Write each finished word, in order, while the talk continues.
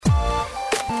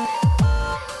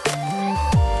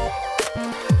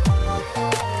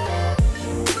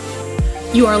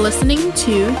You are listening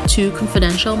to Too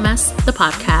Confidential Mess, the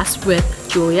podcast with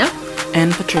Julia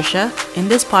and Patricia. In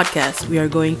this podcast, we are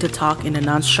going to talk in a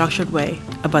non-structured way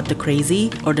about the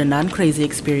crazy or the non-crazy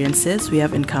experiences we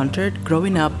have encountered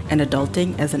growing up and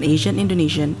adulting as an Asian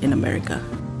Indonesian in America.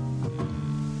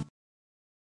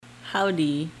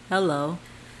 Howdy. Hello.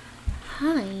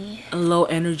 Hi. Low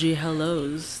energy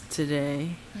hellos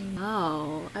today. I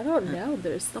know. I don't know.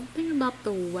 There's something about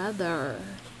the weather.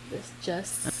 It's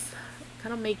just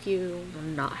kind of make you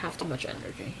not have too much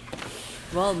energy.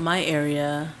 Well, my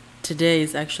area today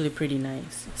is actually pretty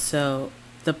nice. So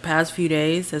the past few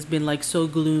days has been like so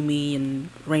gloomy and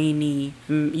rainy.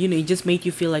 It just made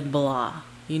you feel like blah.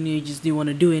 You just don't want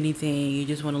to do anything. You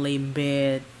just want to lay in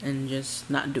bed and just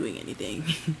not doing anything.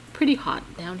 Pretty hot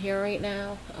down here right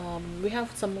now. We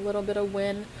have some little bit of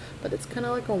wind, but it's kind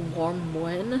of like a warm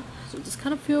wind. So it just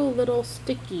kind of feel a little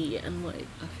sticky and like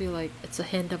I feel like it's a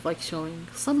hint of like showing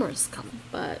summer's coming.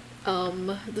 But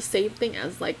the same thing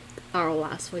as like our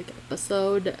last week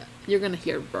episode, you're gonna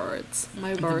hear birds.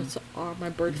 My birds are my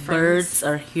bird friends. Birds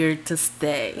are here to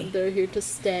stay. They're here to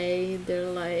stay. They're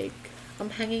like, I'm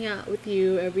hanging out with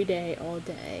you every day, all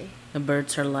day. The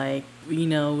birds are like,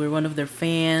 we're one of their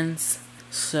fans.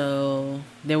 So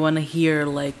they want to hear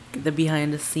like the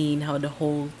behind the scene, how the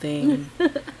whole thing,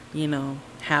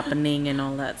 happening and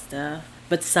all that stuff.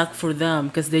 But suck for them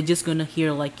because they're just going to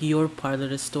hear like your part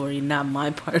of the story, not my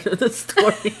part of the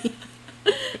story.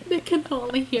 They can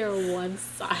only hear one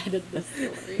side of the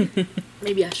story.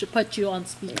 Maybe I should put you on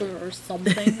speaker or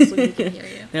something so they can hear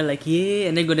you. They're like, yeah,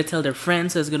 and they're going to tell their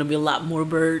friends, so there's going to be a lot more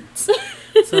birds.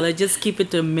 So let's just keep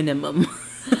it to a minimum.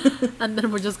 And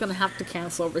then we're just going to have to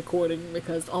cancel recording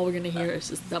because all we're going to hear is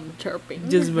just them chirping.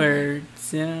 Just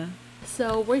birds, yeah.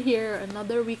 So we're here,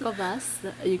 another week of us.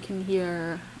 You can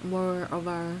hear more of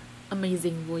our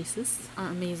amazing voices, our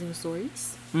amazing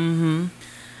stories. Mm-hmm.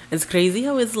 It's crazy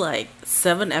how it's like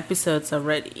 7 episodes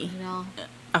already.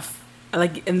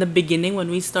 Like in the beginning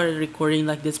when we started recording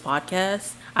like this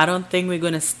podcast, I don't think we're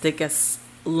gonna stick as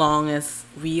long as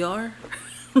we are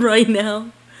right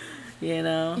now.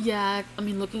 Yeah, I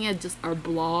mean, looking at just our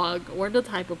blog, we're the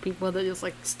type of people that just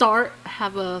like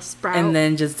have a sprout, and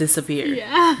then just disappear.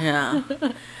 Yeah.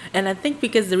 And I think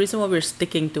because the reason why we're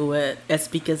sticking to it is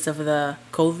because of the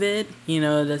COVID,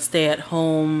 the stay at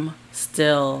home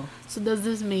still. So does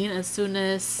this mean as soon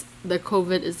as the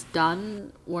COVID is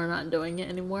done, we're not doing it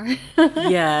anymore?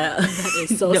 Yeah. That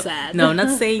is so sad. No,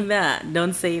 not saying that.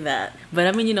 Don't say that. But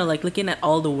I mean, like looking at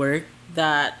all the work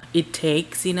that it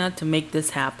takes, to make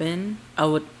this happen, I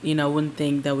would, wouldn't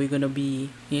think that we're going to be,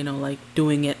 like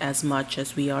doing it as much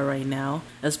as we are right now.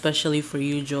 Especially for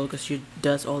you, Joel, because you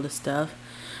does all the stuff.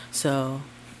 So,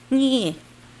 yeah.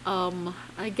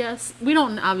 I guess we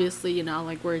don't obviously,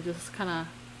 like we're just kind of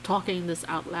talking this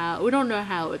out loud. We don't know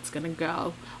how it's gonna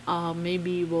go.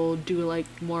 Maybe we'll do like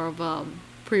more of a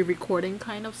pre-recording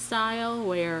kind of style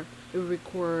where we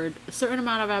record a certain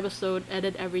amount of episode,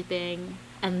 edit everything,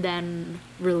 and then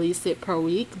release it per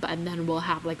week. And then we'll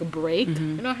have like a break.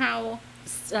 Mm-hmm. You know how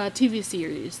TV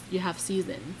series, you have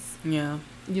seasons. Yeah.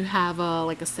 You have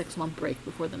like a 6-month break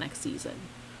before the next season,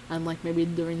 and like maybe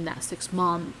during that 6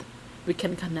 month, we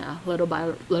can kind of little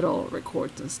by little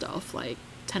record and stuff like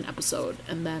 10 episode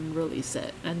and then release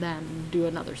it and then do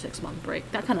another 6-month break,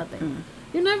 that kind of thing.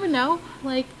 You never know,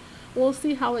 like we'll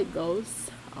see how it goes.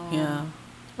 Yeah,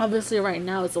 obviously right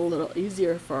now it's a little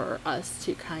easier for us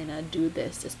to kind of do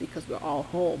this just because we're all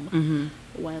home.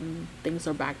 Mm-hmm. When things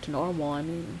are back to normal, I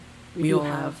mean, we all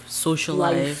have social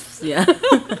lives. lives. Yeah.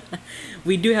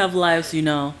 We do have lives,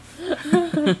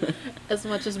 As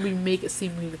much as we make it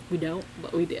seem like we don't,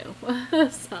 but we do.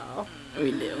 So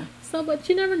we do. So, but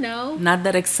you never know. Not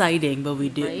that exciting, but we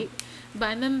do. Right?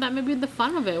 But then that may be the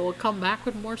fun of it. We'll come back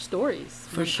with more stories.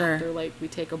 For sure. After, like, we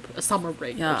take a summer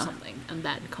break or something. And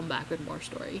then come back with more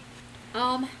story.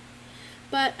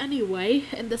 But anyway,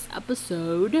 in this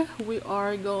episode, we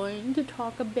are going to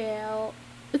talk about...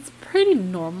 It's pretty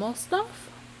normal stuff,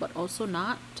 but also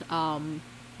not.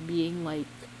 Being, like,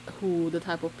 the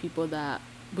type of people that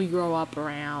we grow up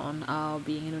around.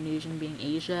 Being Indonesian, being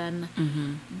Asian.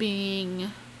 Mm-hmm.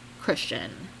 Being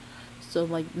Christian. So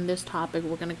like in this topic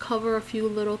we're going to cover a few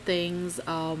little things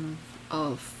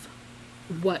of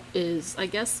what is, I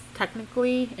guess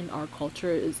technically in our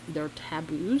culture, is their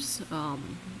taboos,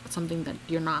 something that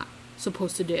you're not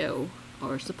supposed to do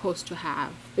or supposed to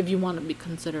have if you want to be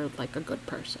considered like a good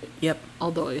person. Yep.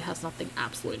 Although it has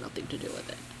absolutely nothing to do with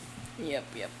it. Yep.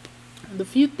 The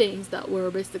few things that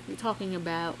we're basically talking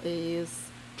about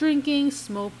is drinking,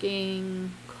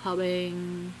 smoking,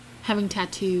 clubbing, having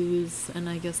tattoos, and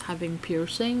I guess having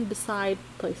piercing beside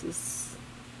places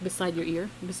beside your ear,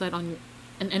 beside on your,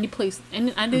 in any place, in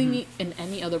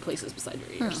any other places beside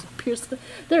your ears. Pierce the,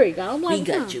 there you go. I'm like, We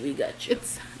got you.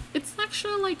 it's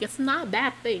actually like it's not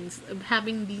bad things.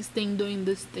 Having these things, doing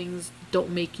these things, don't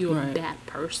make you a Right. bad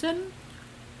person.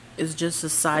 It's just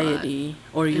society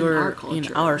or in your, our you know,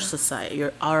 culture, our society,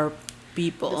 our the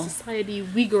people. society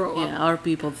we grow Yeah, up, our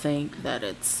people think that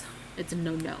it's it's a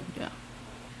no. yeah.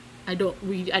 I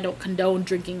don't condone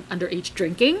drinking, underage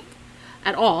drinking,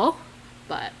 at all.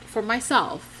 But for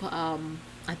myself,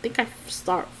 I think I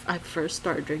first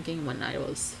started drinking when I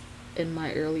was in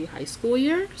my early high school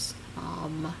years.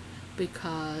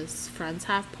 Because friends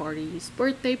have parties,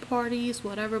 birthday parties,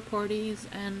 whatever parties,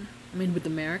 and I mean with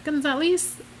Americans at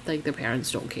least, like their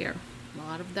parents don't care. A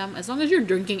lot of them, as long as you're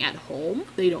drinking at home,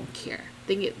 they don't care. I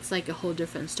think it's like a whole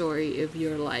different story if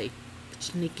you're like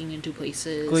sneaking into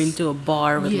places, Going to a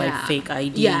bar with like Yeah. fake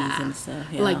IDs Yeah. and stuff.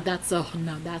 Yeah. Like that's a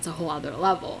whole other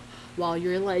level. While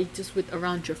you're like just with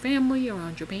around your family,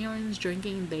 around your parents,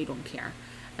 drinking, they don't care.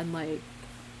 And like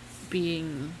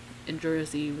being in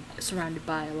Jersey, surrounded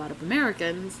by a lot of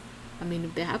Americans, I mean,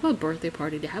 if they have a birthday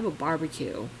party, they have a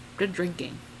barbecue, they're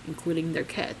drinking, including their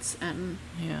kids, and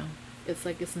yeah. it's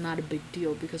like it's not a big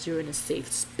deal because you're in a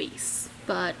safe space.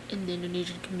 But in the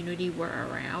Indonesian community we're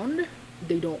around,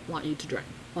 they don't want you to drink.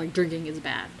 Like drinking is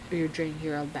bad. If you're drinking,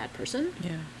 you're a bad person.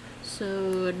 Yeah.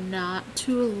 So not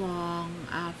too long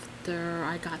after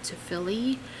I got to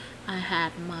Philly, I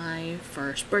had my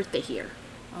first birthday here.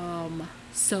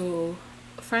 So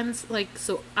friends, like,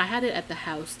 so I had it at the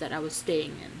house that I was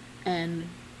staying in, and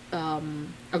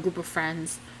a group of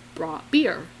friends brought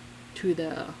beer to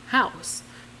the house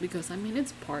because I mean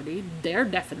it's a party, they're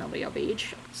definitely of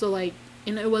age, so like,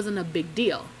 you know, it wasn't a big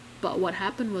deal. But what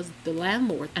happened was the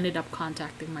landlord ended up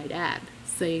contacting my dad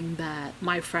saying that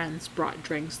my friends brought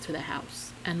drinks to the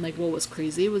house. And like what was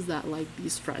crazy was that like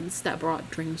these friends that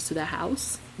brought drinks to the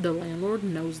house, the landlord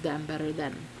knows them better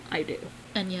than I do.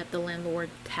 And yet the landlord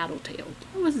tattletaled.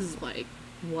 I was like,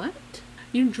 what?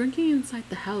 You're drinking inside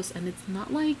the house and it's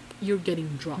not like you're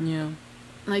getting drunk. Yeah.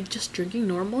 Like just drinking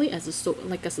normally as a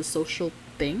social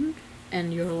thing,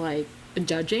 and you're like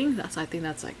judging. I think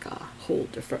that's like a whole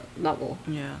different level.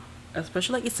 Yeah.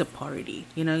 Especially like it's a party.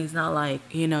 You know, it's not like,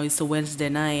 you know, it's a Wednesday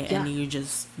night and Yeah. you're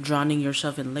just drowning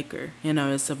yourself in liquor. You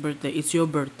know, it's a birthday. It's your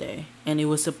birthday. And it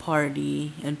was a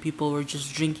party and people were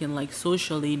just drinking like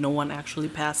socially. No one actually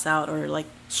passed out or like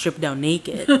stripped down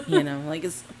naked. You know, like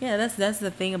it's, yeah, that's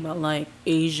the thing about like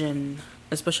Asian,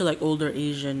 especially like older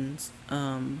Asians,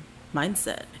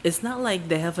 mindset. It's not like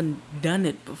they haven't done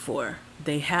it before.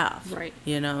 They have. Right.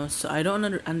 You know, so I don't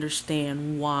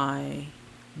understand why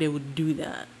they would do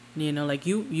that. You know, like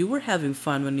you were having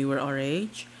fun when you were our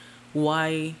age.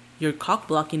 Why you're cock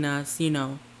blocking us, you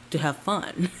know, to have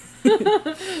fun?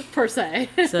 Per se.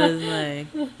 So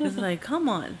it's like, come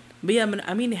on. But yeah,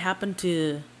 I mean, it happened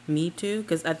to me too,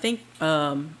 because I think,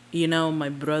 you know, my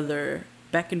brother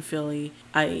back in Philly,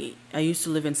 I used to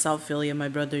live in South Philly, and my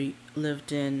brother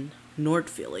lived in North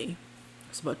Philly.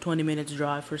 It's about 20 minutes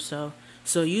drive or so.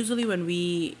 So usually when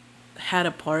we had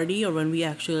a party or when we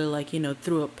actually like, you know,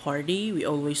 threw a party, we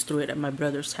always threw it at my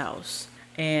brother's house.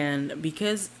 And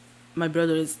because my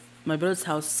brother's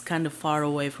house is kind of far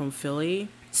away from Philly,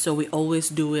 so we always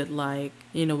do it like,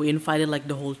 you know, we invited like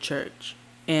the whole church.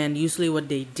 And usually what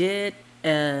they did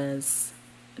is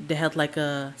they had like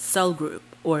a cell group,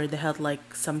 or they had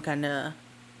like some kind of,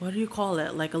 what do you call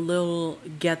it, like a little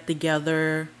get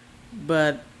together,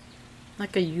 but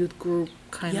Like a youth group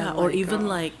kind of. yeah, or even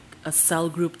like a cell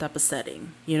group type of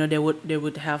setting. You know, they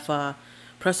would have a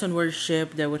praise and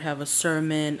worship, they would have a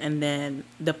sermon, and then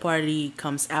the party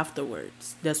comes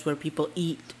afterwards. That's where people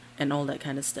eat and all that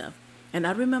kind of stuff. And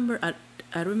I remember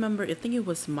I think it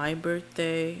was my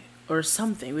birthday or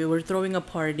something. We were throwing a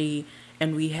party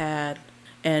and we had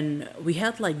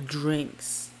like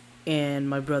drinks and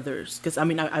my brother's, because I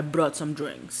mean I brought some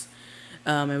drinks,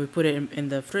 and we put it in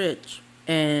the fridge.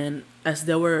 And as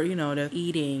they were, you know, they're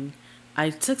eating,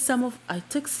 I took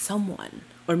someone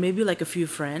or maybe like a few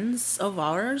friends of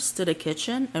ours to the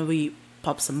kitchen and we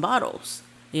popped some bottles,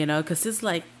 you know, because it's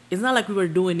not like we were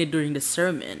doing it during the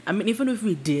sermon. I mean, even if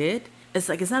we did, it's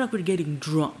like, it's not like we're getting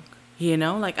drunk, you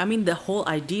know, like, I mean, the whole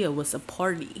idea was a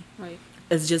party. Right.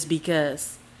 It's just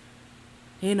because,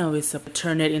 you know, it's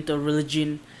turn it into a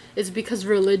religion. It's because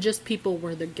religious people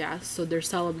were the guests, so they're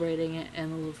celebrating it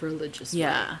in a religious way.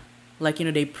 Yeah. Like, you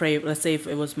know, they pray. Let's say if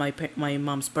it was my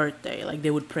mom's birthday, like they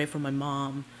would pray for my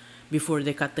mom before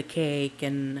they cut the cake,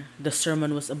 and the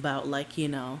sermon was about like, you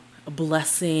know, a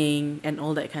blessing and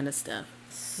all that kind of stuff.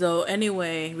 So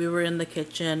anyway, we were in the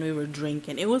kitchen, we were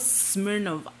drinking. It was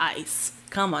Smirnoff Ice.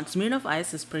 Come on, Smirnoff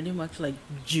Ice is pretty much like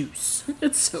juice.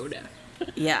 It's soda.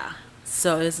 Yeah.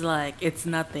 So it's like, it's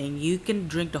nothing. You can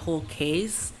drink the whole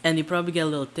case and you probably get a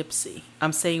little tipsy.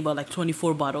 I'm saying about like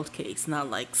 24 bottles case, not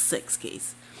like 6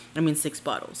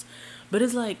 bottles. But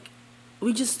it's like,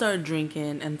 we just started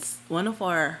drinking and one of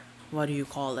our, what do you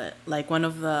call it? Like one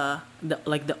of the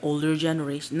older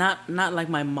generation, not like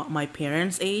my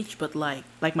parents' age, but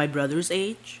like my brother's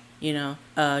age,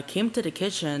 came to the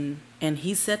kitchen and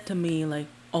he said to me like,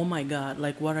 "Oh my God,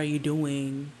 like what are you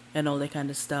doing?" and all that kind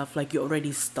of stuff. Like, you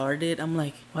already started. I'm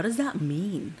like, what does that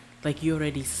mean? Like, you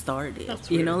already started. That's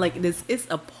weird. Like this is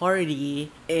a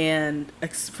party, and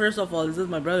first of all, this is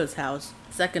my brother's house.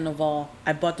 Second of all,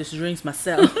 I bought these drinks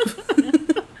myself.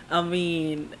 I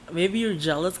mean, maybe you're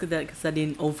jealous because I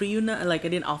didn't offer you none. Like, I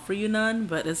didn't offer you none,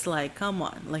 but it's like, come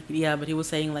on. Like, yeah, but he was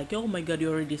saying like, oh my God, you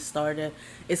already started.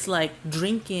 It's like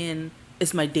drinking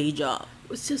is my day job.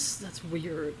 That's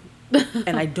weird.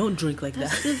 And I don't drink like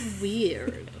that. That's just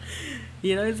weird.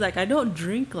 It's like, I don't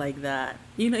drink like that.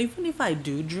 Even if I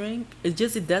do drink, it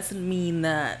doesn't mean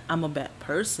that I'm a bad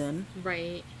person.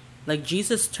 Right. Like,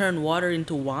 Jesus turned water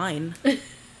into wine.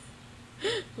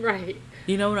 Right.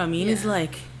 You know what I mean? Yeah. It's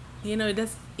like,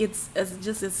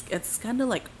 it's kind of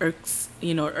like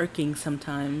irking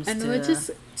sometimes. I know,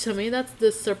 to me, that's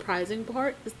the surprising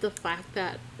part, is the fact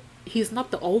that he's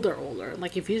not the older.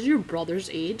 Like, if he's your brother's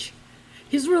age,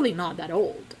 he's really not that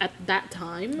old at that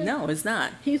time. No, it's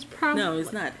not. He's probably... No,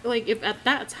 it's not. Like, if at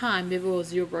that time, if it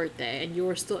was your birthday and you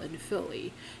were still in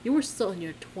Philly, you were still in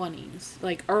your 20s,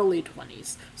 like, early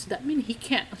 20s. So that means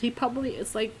he probably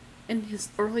is, like, in his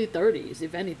early 30s,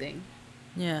 if anything.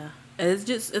 Yeah.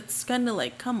 It's kind of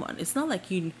like, come on. It's not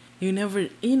like you never,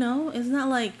 it's not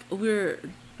like we're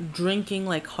drinking,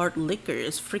 like, hard liquor.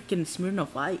 It's freaking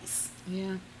Smirnoff Ice.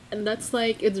 Yeah. And that's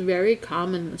like, it's very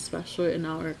common, especially in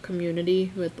our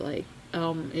community with like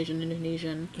Asian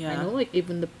Indonesian. Yeah. I know, like,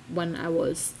 even when I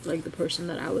was like the person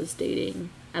that I was dating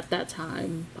at that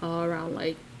time, around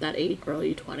like that age,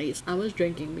 early 20s, I was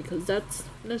drinking because that's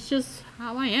just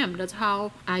how I am. That's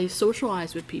how I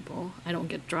socialize with people. I don't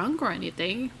get drunk or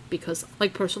anything because,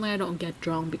 like, personally, I don't get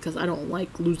drunk because I don't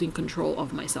like losing control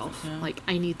of myself. Yeah. Like,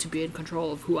 I need to be in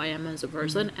control of who I am as a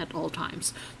person at all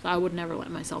times. So I would never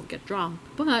let myself get drunk.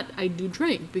 But I do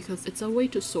drink because it's a way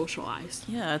to socialize.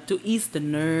 Yeah, to ease the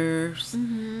nerves,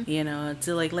 Mm-hmm.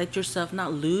 to like let yourself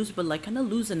not lose, but like kind of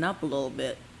loosen up a little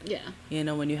bit, Yeah.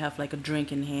 when you have like a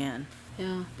drink in hand.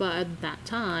 Yeah, but at that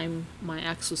time, my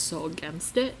ex was so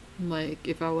against it. Like,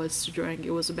 if I was to drink,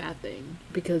 it was a bad thing.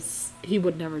 Because he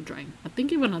would never drink. I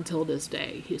think even until this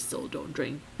day, he still don't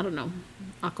drink. I don't know.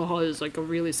 Alcohol is like a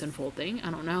really sinful thing.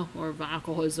 I don't know. Or if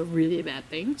alcohol is a really bad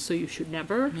thing, so you should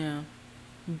never. Yeah.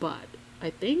 But I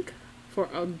think for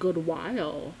a good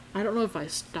while, I don't know if I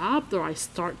stopped or I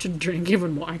start to drink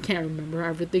even more. I can't remember.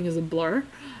 Everything is a blur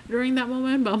during that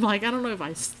moment. But I'm like, I don't know if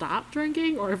I stopped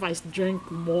drinking or if I drink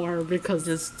more because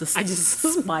I just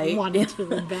spite. wanted to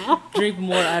rebel. Drink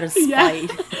more out of Yeah.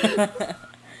 spite.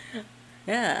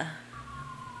 Yeah.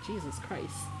 Jesus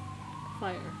Christ.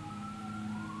 Fire.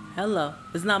 Hello.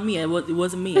 It's not me. It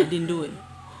wasn't me. I didn't do it.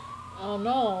 Oh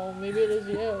no, maybe it is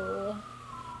you.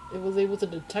 It was able to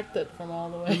detect it from all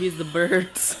the way. Maybe it's the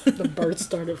birds. The bird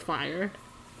started fire.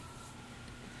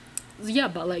 Yeah,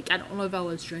 but like, I don't know if I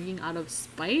was drinking out of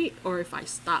spite or if I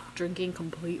stopped drinking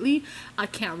completely. I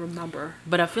can't remember.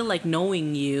 But I feel like,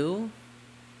 knowing you,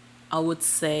 I would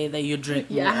say that you drink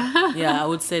more. Yeah. Yeah, I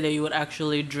would say that you would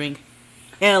actually drink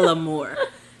hella more.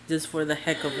 Just for the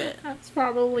heck of it. I was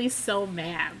probably so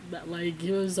mad that like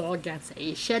he was all against it.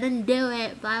 You shouldn't do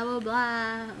it, blah blah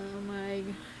blah. I'm like,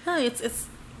 No,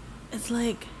 it's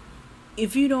like,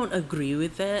 if you don't agree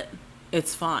with it,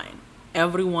 it's fine.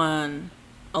 Everyone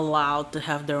allowed to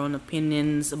have their own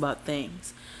opinions about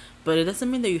things, but it doesn't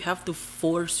mean that you have to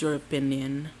force your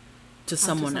opinion to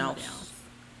someone else.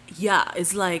 Yeah,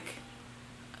 it's like,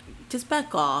 just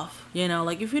back off.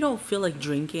 Like, if you don't feel like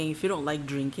drinking, if you don't like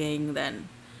drinking, then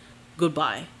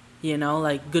goodbye.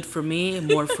 Like, good for me,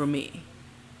 more for me.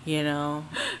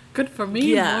 good for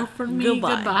me, Yeah, more for me,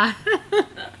 goodbye.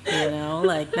 goodbye.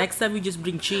 Like, next time we just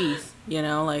bring cheese.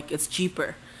 Like, it's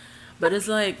cheaper. But it's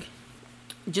like,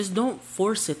 just don't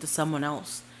force it to someone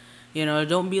else.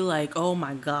 Don't be like, oh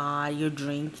my God, you're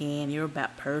drinking, you're a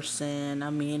bad person.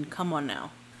 I mean, come on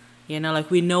now.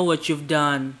 Like, we know what you've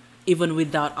done even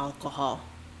without alcohol.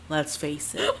 Let's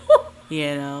face it.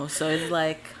 So it's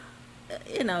like,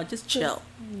 just chill.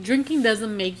 Drinking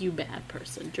doesn't make you a bad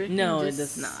person. Drinking No, it just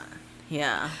does not.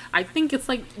 Yeah. I think it's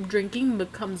like drinking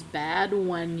becomes bad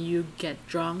when you get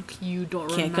drunk. You don't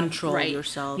Can't remember, control right?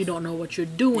 yourself. You don't know what you're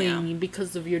Yeah. doing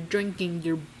because of your drinking.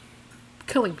 You're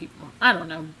killing people. I don't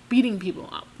know, beating people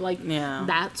up. Like Yeah.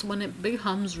 that's when it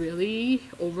becomes really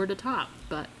over the top.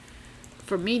 But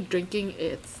for me, drinking,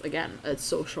 it's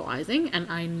socializing, and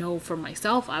I know for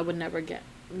myself, I would never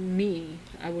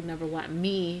let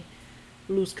me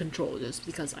lose control just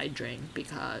because I drink,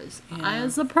 because Yeah.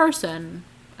 as a person,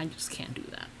 I just can't do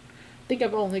that. I think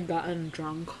I've only gotten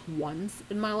drunk once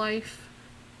in my life,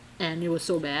 and it was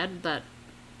so bad that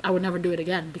I would never do it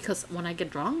again, because when I get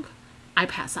drunk, I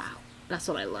pass out. That's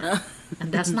what I learned.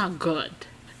 And that's not good.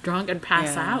 Drunk and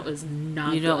pass Yeah. out is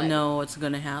not You good. don't know what's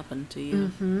gonna happen to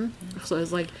you. So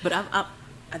it's like, But I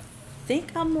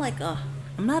think I'm like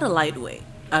I'm not a lightweight.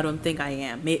 I don't think I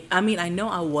am. I mean, I know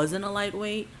I wasn't a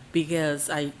lightweight because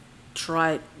I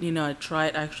tried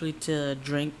actually to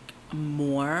drink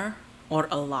more or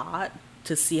a lot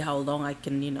to see how long I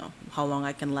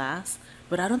can last.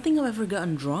 But I don't think I've ever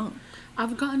gotten drunk.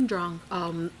 I've gotten drunk.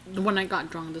 When I got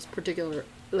drunk,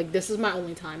 this is my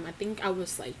only time. I think I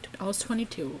was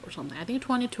 22 or something. I think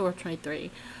 22 or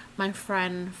 23. My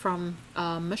friend from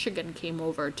Michigan came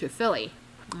over to Philly,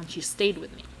 and she stayed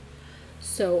with me.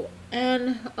 So,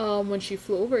 and when she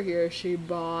flew over here, she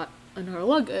brought in her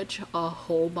luggage a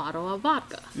whole bottle of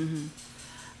vodka.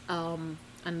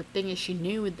 And the thing is, she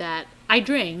knew that I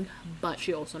drink, but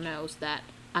she also knows that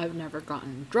I've never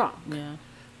gotten drunk. Yeah.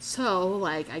 So,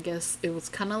 like, I guess it was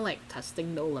kind of like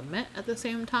testing the limit at the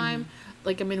same time.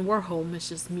 Like, I mean, we're home, it's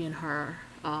just me and her.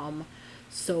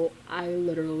 So I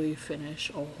literally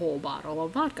finished a whole bottle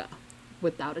of vodka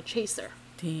without a chaser.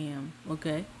 Damn.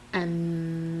 Okay.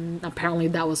 And apparently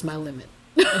that was my limit.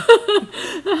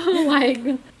 Like,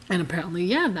 and apparently,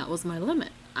 yeah, that was my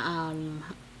limit.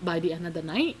 By the end of the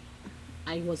night,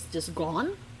 I was just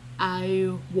gone.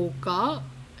 I woke up.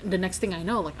 The next thing I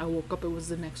know, like, I woke up, it was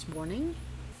the next morning.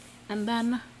 And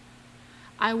then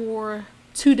I wore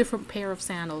 2 different pair of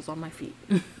sandals on my feet.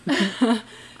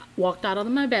 Walked out of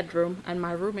my bedroom, and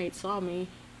my roommate saw me.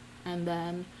 And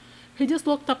then he just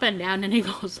looked up and down, and he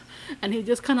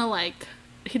just kind of like,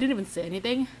 he didn't even say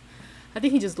anything. I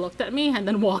think he just looked at me and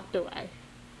then walked away.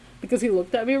 Because he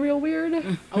looked at me real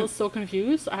weird. I was so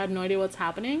confused. I had no idea what's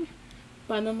happening.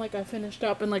 But then, like, I finished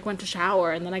up and, like, went to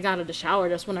shower. And then I got out of the shower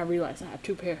just when I realized I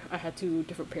had 2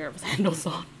 different pair of sandals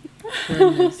on.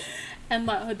 Goodness. And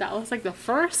that was, like, the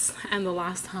first and the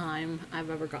last time I've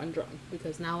ever gotten drunk.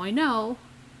 Because now I know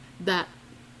that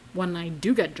when I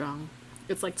do get drunk,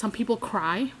 it's like some people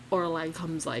cry or, like,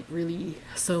 comes, like, really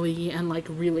silly and, like,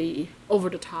 really over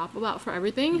the top for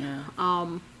everything. Yeah.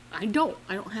 I don't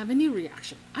have any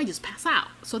reaction. I just pass out.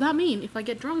 So that means if I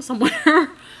get drunk somewhere,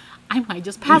 I might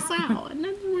just pass out, and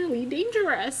that's really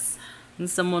dangerous. And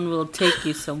someone will take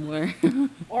you somewhere.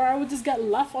 Or I would just get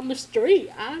left on the street.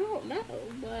 I don't know,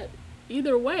 but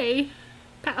either way,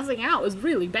 passing out is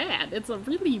really bad. It's a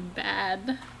really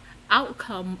bad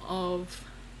outcome of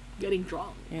getting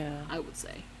drunk. Yeah. I would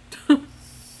say.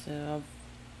 So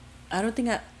I don't think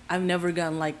I've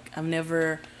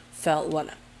never felt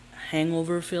what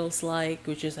hangover feels like,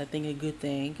 which is I think a good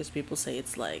thing because people say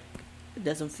it's like it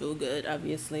doesn't feel good,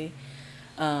 obviously.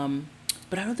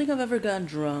 But I don't think I've ever gotten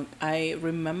drunk. I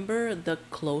remember the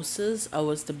closest I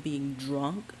was to being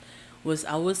drunk was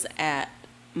I was at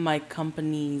my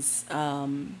company's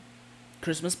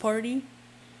Christmas party.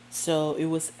 So it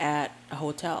was at a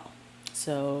hotel.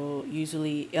 So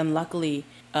usually, and luckily,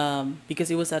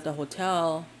 because it was at the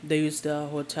hotel, they use the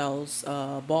hotel's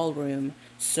ballroom.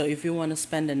 So if you want to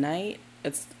spend the night,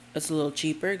 it's a little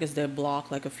cheaper because they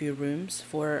block like a few rooms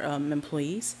for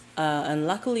employees. And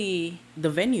luckily, the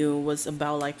venue was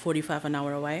about like 45 an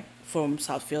hour away from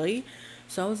South Philly.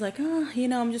 So I was like,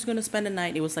 I'm just gonna spend the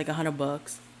night. It was like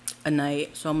 $100 a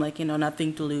night. So I'm like,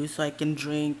 nothing to lose, so I can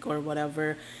drink or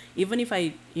whatever. Even if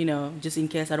I, just in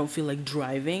case I don't feel like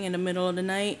driving in the middle of the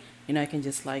night, I can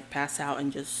just like pass out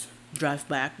and just drive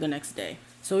back the next day.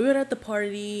 So we were at the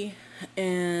party,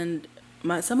 and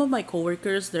some of my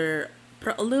coworkers, they're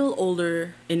a little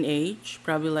older in age,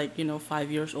 probably like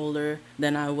 5 years older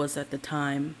than I was at the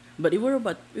time. But we were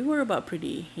about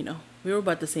pretty, we were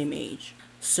about the same age.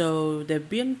 So they've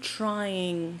been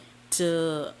trying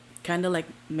to kind of like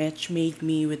matchmake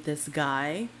me with this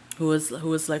guy who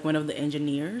was like one of the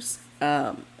engineers.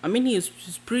 I mean, he was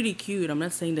pretty cute. I'm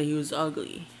not saying that he was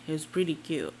ugly. He was pretty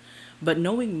cute. But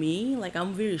knowing me, like,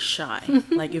 I'm very shy.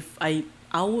 Like, if I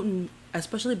wouldn't,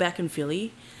 especially back in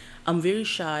Philly, I'm very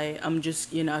shy. I'm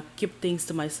just, I keep things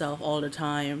to myself all the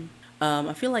time.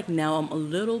 I feel like now I'm a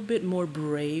little bit more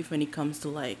brave when it comes to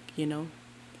like,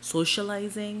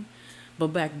 socializing.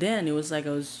 But back then, it was like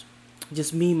I was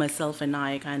just me, myself, and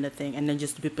I kind of thing, and then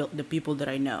just the people that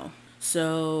I know.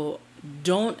 So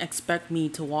don't expect me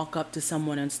to walk up to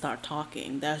someone and start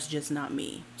talking. That's just not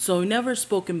me. So we never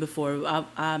spoken before.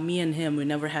 Me and him, we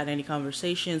never had any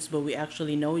conversations, but we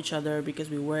actually know each other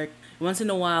because we work. Once in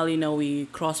a while, we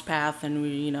cross path and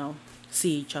we,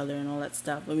 see each other and all that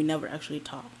stuff, but we never actually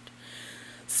talked.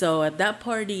 So at that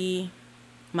party,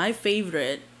 my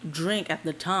favorite drink at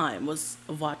the time was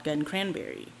vodka and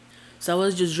cranberry. So I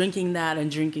was just drinking that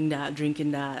and drinking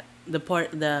that.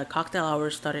 The cocktail hour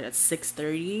started at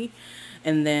 6:30,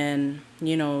 and then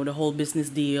the whole business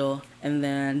deal, and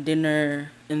then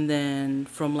dinner, and then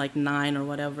from like 9 or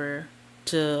whatever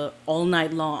to all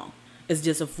night long. It's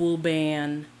just a full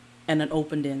band and an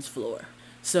open dance floor.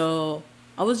 So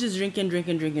I was just drinking.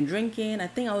 I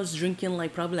think I was drinking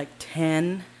like probably like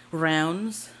 10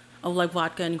 rounds of like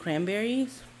vodka and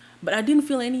cranberries, but I didn't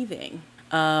feel anything.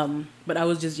 But I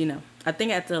was just, I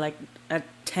think at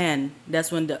 10,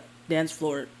 that's when the dance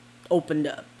floor opened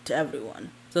up to everyone.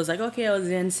 So it's like, okay, I was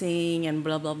dancing and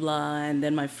blah, blah, blah. And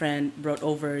then my friend brought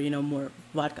over, more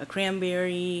vodka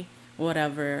cranberry,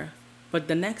 whatever. But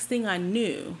the next thing I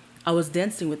knew, I was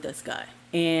dancing with this guy.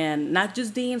 And not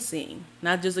just dancing,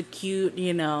 not just a cute,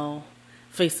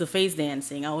 face-to-face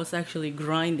dancing. I was actually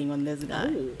grinding on this guy.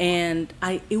 Ooh. And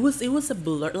it was a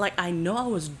blur. Like, I know I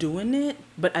was doing it,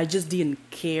 but I just didn't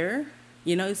care.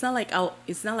 It's not like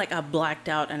I blacked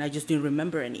out and I just didn't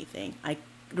remember anything. I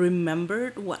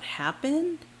remembered what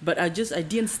happened, but I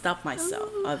didn't stop myself,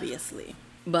 obviously.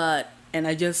 And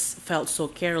I just felt so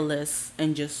careless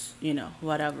and just,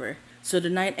 whatever. So the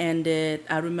night ended.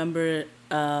 I remember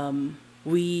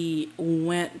we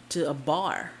went to a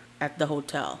bar at the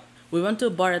hotel. We went to a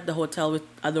bar at the hotel with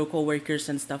other coworkers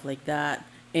and stuff like that.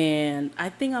 And I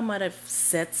think I might have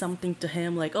said something to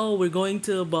him like, "Oh, we're going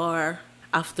to a bar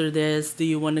after this. Do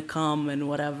you want to come?" and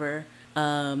whatever.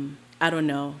 I don't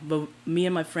know. But me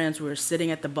and my friends were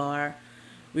sitting at the bar.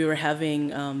 We were having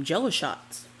Jello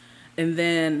shots. And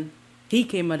then he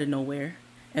came out of nowhere.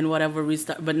 And whatever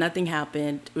but nothing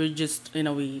happened. We just,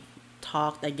 we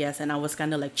talked, I guess. And I was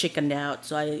kind of like chickened out.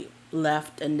 So I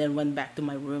left and then went back to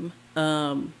my room.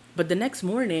 But the next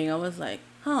morning, I was like,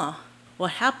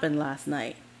 what happened last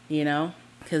night?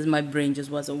 Because my brain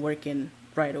just wasn't working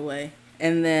right away.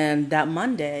 And then that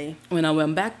Monday, when I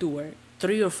went back to work,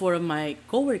 3 or 4 of my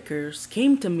coworkers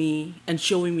came to me and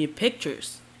showing me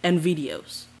pictures and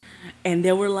videos. And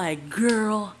they were like,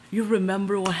 "Girl, you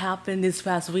remember what happened this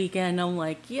past weekend?" And I'm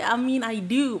like, "Yeah, I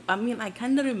do. I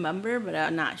kind of remember, but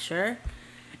I'm not sure."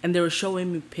 And they were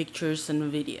showing me pictures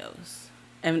and videos.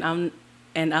 And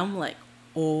I'm like,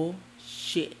 "Oh,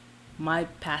 shit. My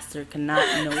pastor cannot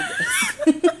know this."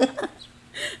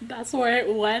 That's where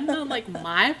it went. I'm like,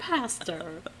 my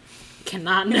pastor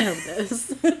cannot know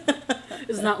this.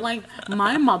 It's not like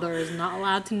my mother is not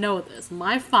allowed to know this.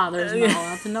 My father is not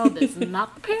allowed to know this.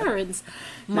 Not the parents.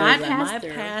 My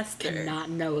pastor cannot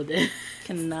know this.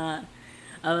 Cannot.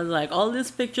 I was like, all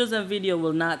these pictures and video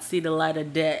will not see the light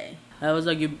of day. I was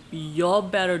like, y'all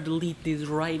better delete these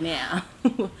right now.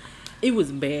 It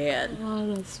was bad.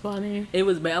 Oh, that's funny. It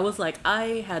was bad. I was like,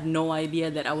 I had no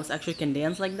idea that I was actually can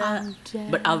dance like that.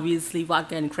 But obviously,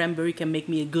 vodka and cranberry can make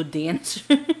me a good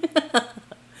dancer.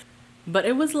 But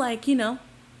it was like,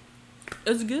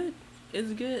 it's good.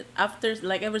 It's good. After,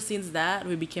 like, ever since that,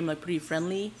 we became like pretty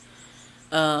friendly.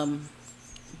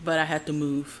 But I had to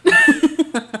move.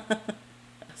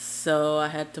 So I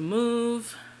had to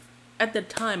move. At the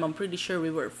time, I'm pretty sure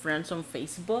we were friends on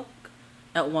Facebook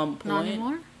at one point. Not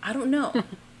anymore? I don't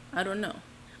know.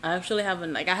 I actually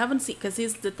haven't, I haven't seen, because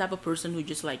he's the type of person who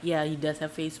just like, yeah, he does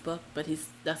have Facebook, but he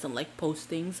doesn't like post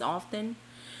things often.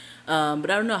 But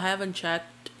I don't know, I haven't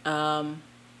checked,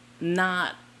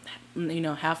 not,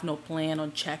 have no plan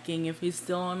on checking if he's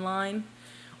still online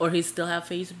or he still have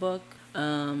Facebook.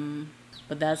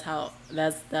 But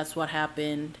that's what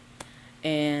happened.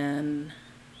 And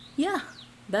yeah,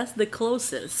 that's the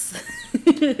closest.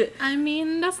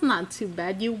 That's not too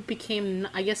bad. You became,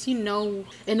 I guess, in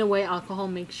a way, alcohol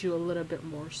makes you a little bit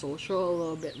more social, a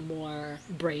little bit more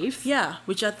brave. Yeah,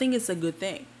 which I think is a good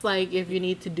thing. Like, if you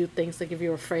need to do things, like if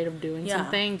you're afraid of doing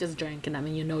something, just drink, and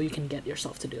you can get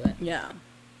yourself to do it.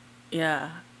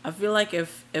 Yeah. I feel like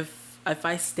if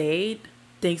I stayed,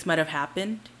 things might have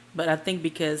happened. But I think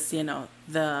because,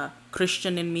 the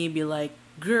Christian in me be like,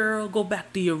 "Girl, go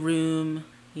back to your room,"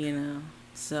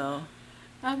 so.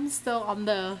 I'm still on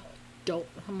the don't,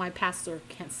 my pastor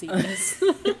can't see this.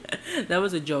 That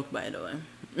was a joke, by the way.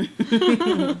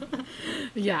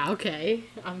 Yeah, okay,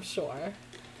 I'm sure.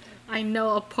 I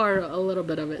know a little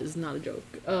bit of it is not a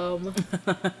joke.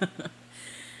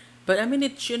 But I mean,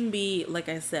 it shouldn't be like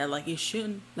I said. Like it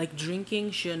shouldn't like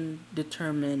drinking shouldn't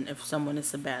determine if someone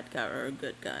is a bad guy or a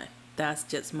good guy. That's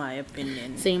just my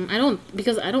opinion. Same. I don't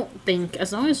think,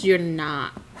 as long as you're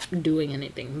not doing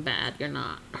anything bad, you're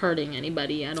not hurting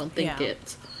anybody, I don't think Yeah.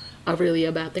 it's really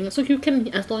a bad thing. So you can,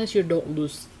 as long as you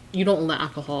don't let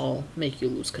alcohol make you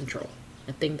lose control.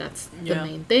 I think that's the Yeah.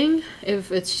 main thing.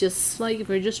 If it's just like, if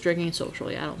you're just drinking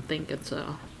socially, I don't think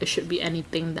it should be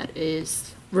anything that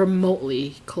is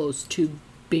remotely close to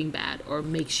being bad or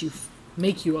make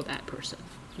you a bad person.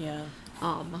 Yeah.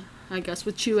 I guess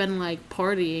with you and like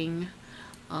partying,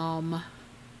 I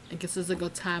guess it's a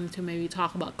good time to maybe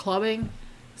talk about clubbing,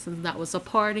 since that was a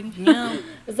party. Yeah.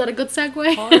 Is that a good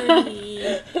segue?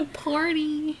 Party.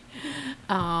 Party.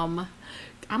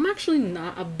 I'm actually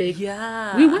not a big.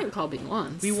 Yeah. We went clubbing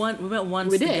once. We went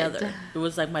once We did. together. It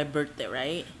was like my birthday,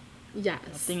 right? Yes. I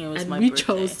think it was and my we birthday.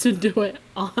 chose to do it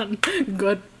on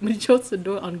Good. We chose to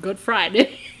do it on Good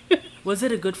Friday. Was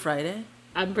it a Good Friday?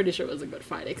 I'm pretty sure it was a Good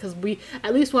Friday because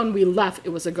at least when we left, it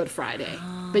was a Good Friday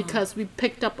because we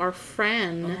picked up our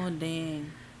friend Oh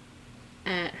dang.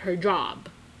 at her job,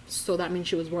 so that means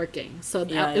she was working. So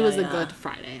Yeah, it was a yeah. Good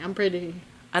Friday. I'm pretty.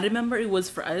 I remember it was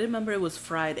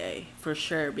Friday for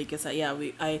sure because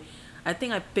I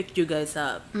think I picked you guys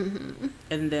up,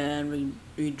 and then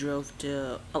we drove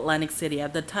to Atlantic City.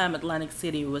 At the time, Atlantic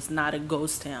City was not a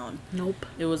ghost town. Nope.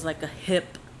 It was like a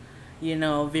hip,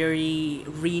 very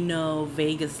Reno,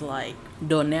 Vegas like.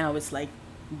 Though now it's like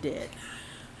dead,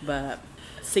 but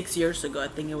 6 years ago I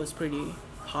think it was pretty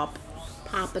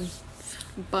Popping.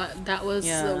 But that was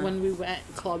Yeah. when we went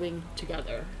clubbing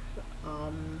together.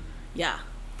 Yeah,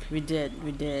 we did.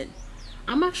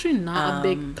 I'm actually not a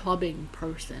big Um, clubbing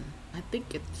person. I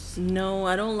think it's No,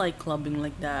 I don't like clubbing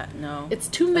like that. No, it's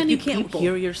too Like, many you can't people.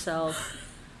 hear yourself.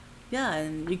 Yeah,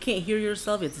 and you can't hear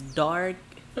yourself. It's dark.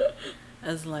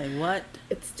 It's like what?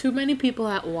 It's too many people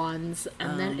at once,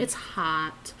 and then Um, it's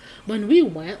hot. When we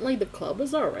went, like the club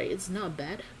was alright. It's not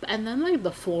bad, and then like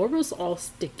the floor was all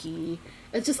sticky.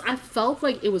 It's just I felt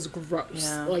like it was gross.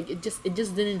 Yeah. Like it just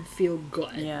didn't feel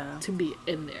good. Yeah. To be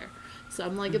in there, so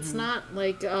I'm like, it's not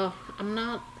like I'm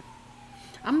not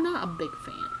a big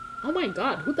fan. Oh my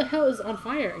god, who the hell is on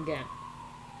fire again?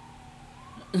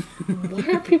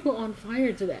 Why are people on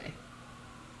fire today?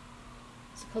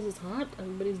 It's because it's hot.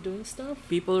 Everybody's doing stuff.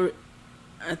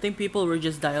 I think people were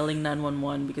just dialing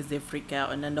 911 because they freak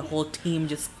out, and then the whole team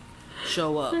just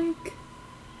show up. Like,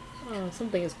 oh,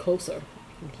 something is closer.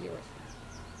 I can hear it.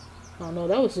 Oh no,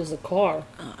 that was just a car.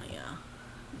 Oh yeah,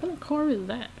 What kind of car is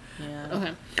that? yeah.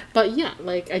 Okay, but yeah,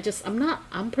 like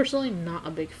I'm personally not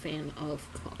a big fan of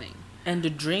clubbing. And the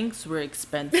drinks were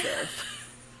expensive.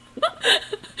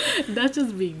 That's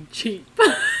just being cheap.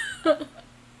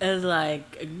 It's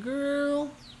like,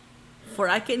 girl,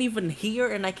 I can't even hear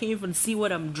and I can't even see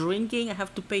what I'm drinking. I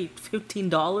have to pay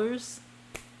 $15.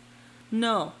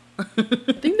 No. I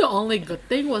think the only good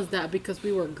thing was that because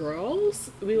we were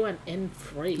girls, we went in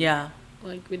free. Yeah,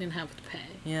 Like we didn't have to pay.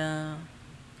 yeah.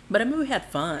 But I mean, we had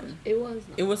fun. It was.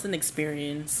 It was an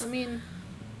experience. I mean,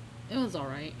 it was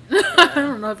alright. I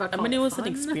don't know if I. I mean, it was an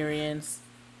fun. experience.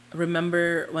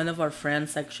 Remember, one of our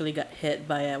friends actually got hit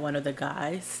by one of the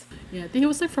guys. Yeah, I think it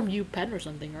was like from UPenn or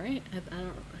something, right? I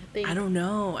don't. I think. I don't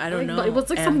know. Know. But it was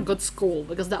like some And- good school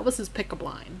because that was his pickup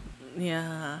line.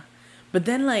 Yeah, but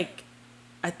then like,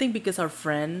 I think because our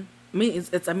friend, I mean,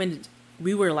 I mean,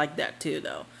 we were like that too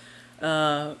though.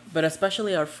 But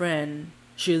especially our friend,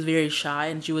 she was very shy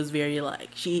and she was very like,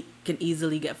 she can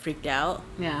easily get freaked out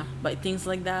Yeah. by things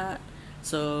like that.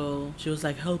 So she was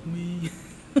like, "Help me."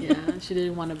 Yeah, she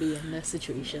didn't want to be in this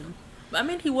situation. I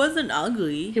mean, he wasn't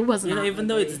ugly. He was not even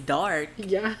though ugly. it's dark.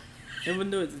 Yeah. Even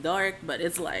though it's dark, but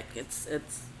it's like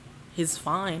he's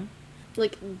fine.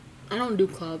 Like, I don't do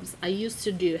clubs. I used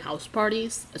to do house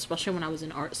parties, especially when I was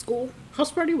in art school.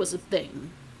 House party was a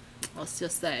thing, let's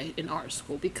just say, in art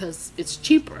school because it's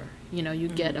cheaper. You know, you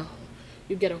get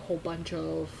a whole bunch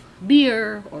of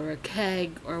beer or a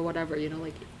keg or whatever,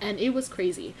 like, and it was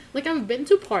crazy. Like, I've been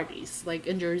to parties, like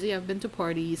in Jersey, I've been to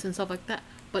parties and stuff like that,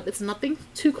 but it's nothing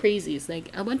too crazy. It's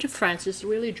like a bunch of friends just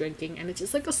really drinking, and it's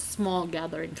just like a small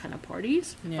gathering kind of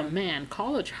parties. Yeah. But man,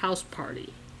 college house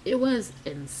party, it was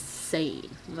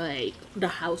insane. Like, the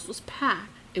house was packed.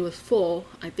 It was full.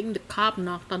 I think the cop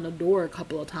knocked on the door a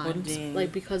couple of times. dang.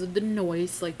 Like, because of the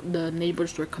noise. Like, the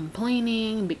neighbors were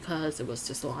complaining because it was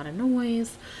just a lot of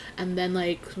noise. And then,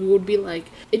 like, we would be, like,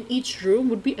 in each room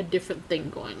would be a different thing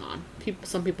going on.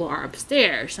 Some people are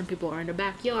upstairs. Some people are in the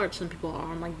backyard. Some people are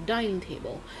on, like, the dining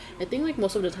table. I think, like,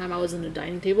 most of the time I was in the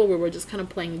dining table where we're just kind of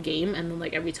playing a game. And then,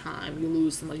 like, every time you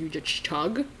lose, like, you just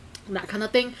chug. that kind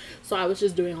of thing. So I was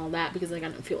just doing all that because like I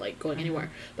didn't feel like going anywhere.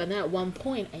 But then at one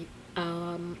point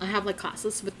I have like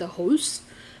classes with the host,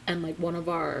 and like one of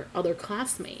our other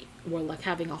classmates were like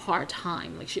having a hard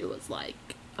time. Like she was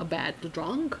like a bad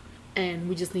drunk, and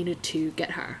we just needed to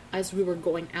get her. As we were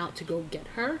going out to go get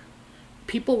her,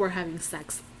 people were having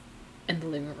sex in the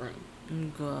living room.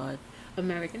 Oh God.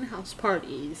 American house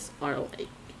parties are like,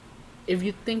 if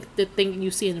you think the thing you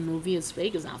see in a movie is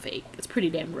fake, it's not fake. It's pretty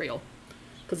damn real.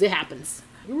 Because it happens.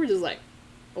 We were just like,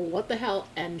 oh, what the hell?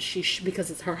 And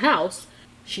because it's her house,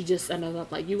 she just ended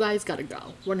up like, you guys gotta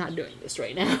go. We're not doing this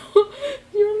right now.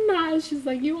 You're not. She's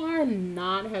like, you are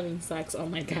not having sex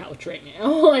on my couch right now.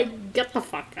 Like, get the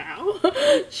fuck out.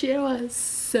 She was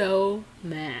so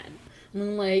mad.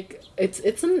 And like, it's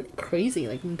crazy.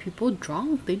 Like, when people are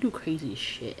drunk, they do crazy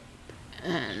shit.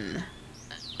 And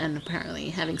apparently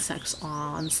having sex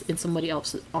on somebody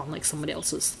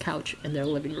else's couch in their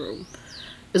living room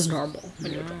is normal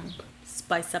when you're drunk.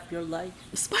 Spice up your life.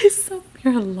 Spice up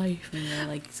your life. Yeah,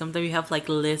 like sometimes you have like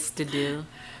lists to do.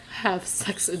 Have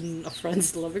sex in a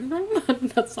friend's living room?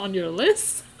 That's on your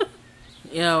list?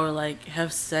 Yeah, or like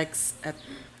have sex at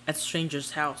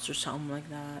stranger's house or something like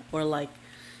that. Or like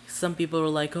some people are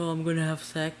like, oh, I'm gonna have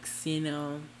sex,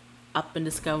 up in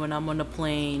the sky when I'm on a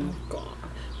plane. Oh God.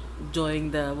 Enjoying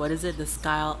the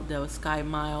Sky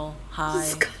Mile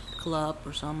High Club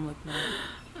or something like that.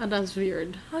 And that's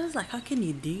weird. I was like, how can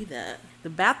you do that? The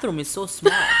bathroom is so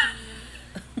small.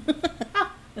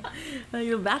 Like,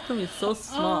 your bathroom is so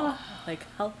small. Like,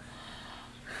 how?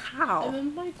 And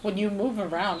then, like, when you move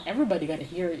around, everybody gotta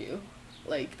hear you.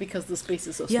 Like, because the space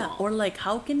is so small. Yeah, or like,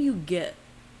 how can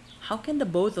the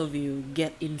both of you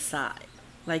get inside?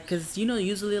 Like, because,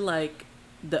 usually, like,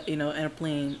 the,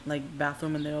 airplane, like,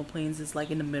 bathroom in the airplanes is, like,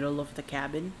 in the middle of the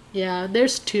cabin. Yeah,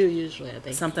 there's two usually, I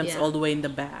think. Sometimes all the way in the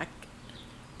back.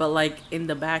 But, like, in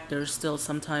the back, there's still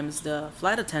sometimes the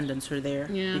flight attendants are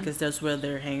there. Yeah. Because that's where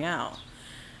they hang out.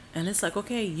 And it's like,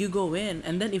 okay, you go in.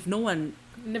 And then if no one...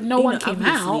 If no one came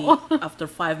out. After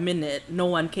 5 minutes, no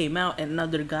one came out and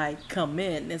another guy come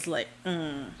in. It's like,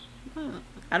 I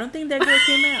don't think that girl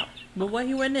came out. But why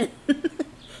he went in?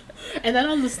 And then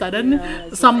all of a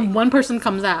sudden, one person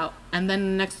comes out. And then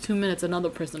the next 2 minutes, another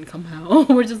person come out.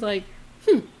 We're just like,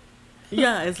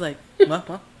 Yeah, it's like, what?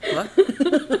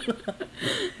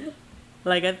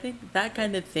 Like, I think that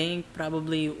kind of thing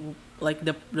probably, like,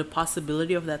 the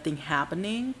possibility of that thing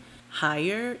happening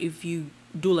higher if you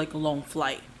do, like, a long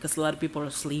flight. Because a lot of people are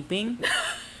sleeping.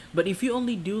 But if you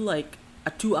only do, like,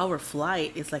 a 2-hour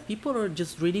flight, it's like people are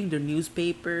just reading their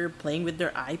newspaper, playing with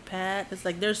their iPad. It's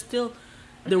like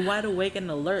they're wide awake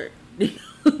and alert.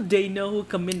 They know who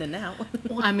come in and out.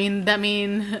 Well, I mean, that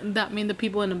mean the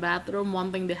people in the bathroom,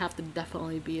 one thing they have to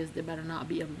definitely be is they better not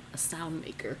be a sound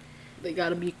maker. They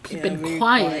gotta be keeping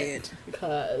quiet.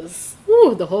 Because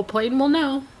the whole plane will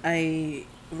know. I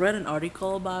read an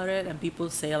article about it, and people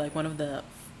say, like, one of the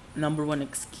number one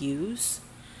excuse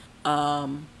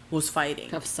was fighting.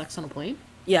 Have sex on a plane?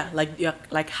 Yeah,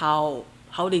 like how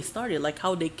they started, like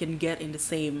how they can get in the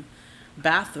same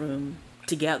bathroom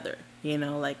together.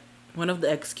 Like, one of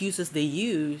the excuses they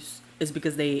use is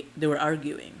because they were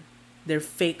arguing. They're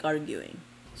fake arguing.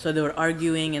 So they were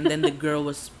arguing, and then the girl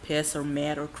was pissed or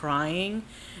mad or crying,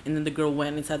 and then the girl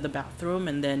went inside the bathroom,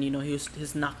 and then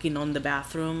he's knocking on the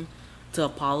bathroom to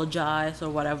apologize or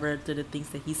whatever to the things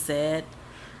that he said.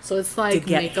 So it's like to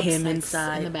get makeup him sex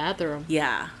inside in the bathroom.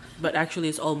 Yeah, but actually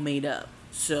it's all made up.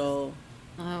 So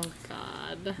oh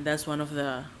God, that's one of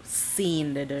the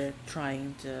scene that they're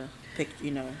trying to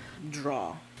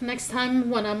draw. Next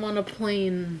time when I'm on a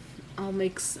plane,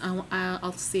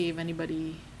 I'll see if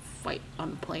anybody fight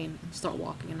on a plane and start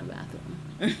walking in the bathroom.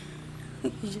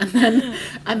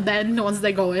 and then once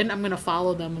they go in, I'm gonna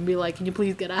follow them and be like, "Can you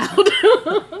please get out?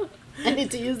 I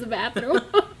need to use the bathroom."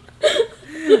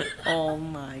 Oh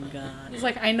my God! It's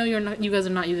like, I know you guys are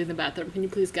not using the bathroom. Can you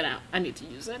please get out? I need to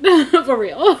use it for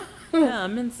real. Yeah, I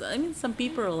mean, some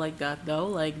people are like that though.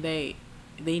 Like they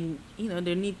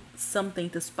need something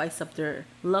to spice up their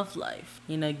love life.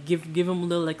 Give them a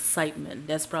little excitement.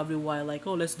 That's probably why, like,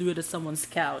 oh, let's do it at someone's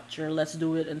couch, or let's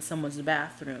do it in someone's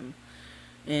bathroom,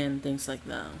 and things like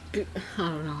that. I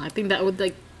don't know. I think that would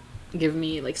like give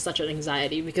me like such an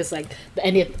anxiety because like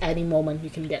any moment you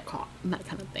can get caught, that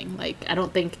kind of thing. Like I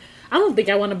don't think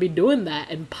I want to be doing that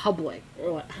in public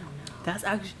or what. I don't know. That's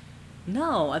actually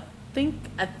no. I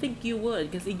think you would,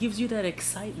 because it gives you that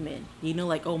excitement.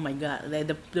 Like, oh my God,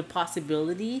 the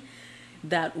possibility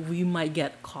that we might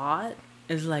get caught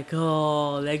is like,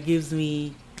 oh, that gives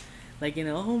me, like,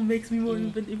 makes me more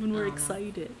even more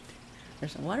excited. Or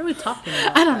something. What are we talking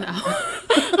about? I don't know.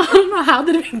 I don't know how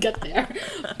did we get there.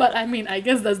 But I mean, I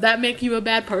guess does that make you a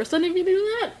bad person if you do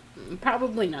that?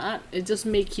 Probably not. It just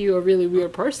makes you a really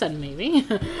weird person, maybe.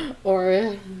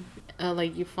 Or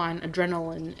like you find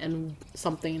adrenaline in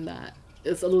something that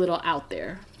is a little out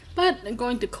there. But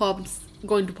going to clubs,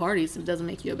 going to parties, it doesn't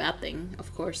make you a bad thing,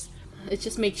 of course. It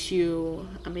just makes you,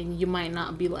 I mean, you might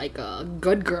not be like a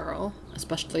good girl,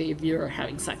 especially if you're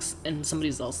having sex in somebody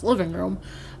else's living room,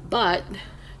 but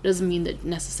doesn't mean that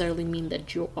necessarily mean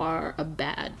that you are a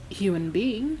bad human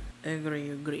being.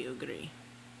 Agree.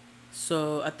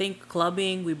 So I think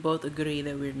clubbing, we both agree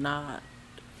that we're not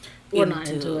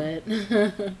into it.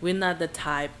 We're not the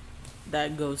type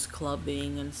that goes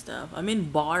clubbing and stuff. I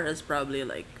mean, bar is probably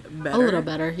like better. A little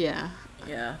better, yeah.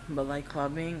 Yeah, but like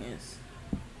clubbing is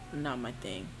not my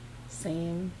thing.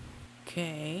 Same.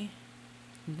 Okay.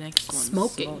 Next one.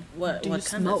 Smoking. What Do you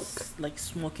kind smoke? of like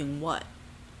smoking what?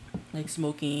 Like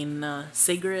smoking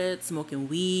cigarettes, smoking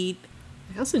weed.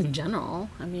 I guess in general.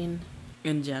 I mean,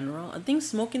 in general, I think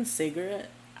smoking cigarette.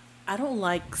 I don't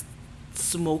like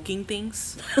smoking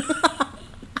things.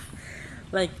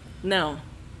 Like no,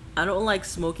 I don't like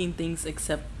smoking things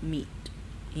except meat.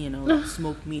 You know, like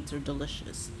smoked meats are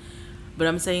delicious. But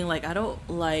I'm saying like I don't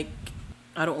like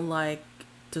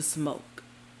to smoke.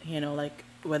 You know, like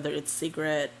whether it's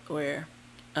cigarette or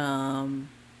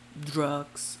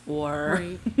drugs or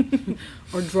right.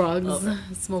 Or drugs.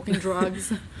 Smoking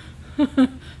drugs.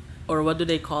 or what do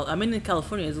they call? I mean, in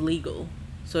California, it's legal,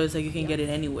 so it's like you can get it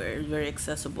anywhere. It's very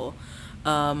accessible.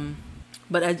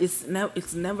 But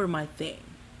it's never my thing.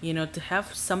 You know, to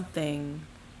have something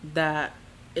that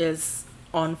is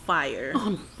on fire.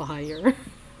 On fire.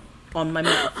 On my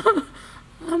mouth.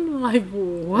 I'm like,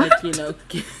 what? Like, you know,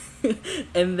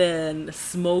 and then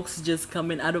smoke's just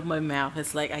coming out of my mouth.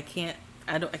 It's like I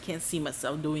can't see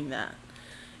myself doing that.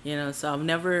 You know, so I've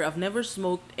never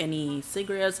smoked any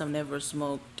cigarettes. I've never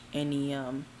smoked any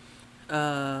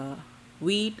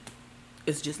weed.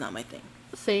 It's just not my thing.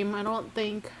 Same. I don't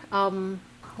think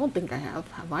I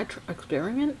have. Have I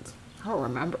experimented? I don't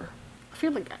remember. I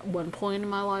feel like at one point in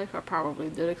my life I probably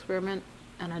did experiment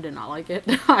and I did not like it.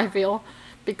 I feel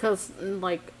because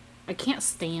like I can't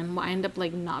stand what I end up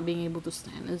like not being able to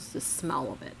stand is the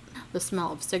smell of it. The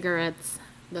smell of cigarettes,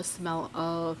 the smell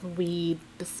of weed,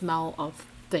 the smell of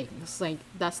things. Like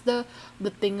that's the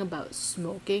thing about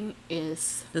smoking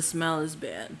is the smell is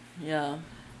bad. Yeah.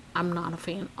 I'm not a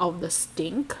fan of the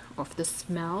stink of the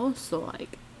smell, so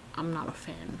like I'm not a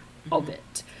fan of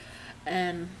it.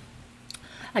 And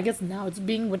I guess now it's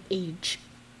being with age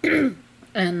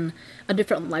and a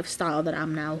different lifestyle that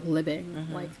I'm now living.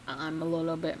 Like I'm a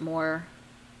little bit more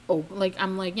like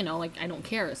I'm like, you know, like I don't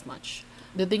care as much.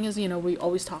 The thing is, you know, we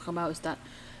always talk about is that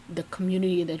the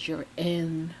community that you're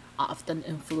in often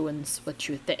influence what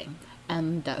you think.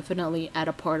 And definitely at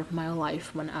a part of my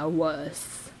life when I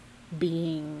was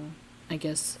being, I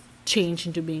guess, changed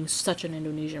into being such an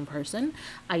Indonesian person,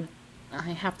 I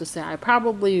have to say I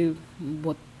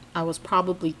was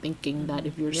probably thinking that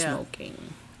if you're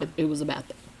smoking, it was a bad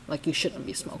thing. Like you shouldn't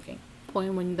be smoking.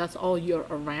 Point when that's all you're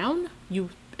around, you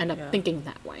end up thinking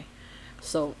that way.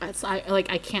 So I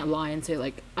can't lie and say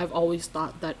like I've always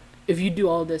thought that if you do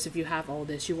all this, if you have all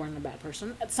this, you weren't a bad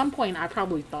person. At some point, I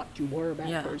probably thought you were a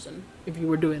bad person if you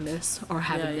were doing this or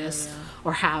having this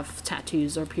or have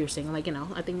tattoos or piercing. Like, you know,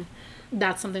 I think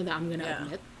that's something that I'm gonna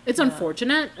admit. It's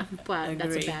unfortunate, but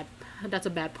that's a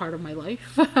bad part of my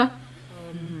life.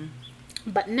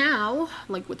 But now,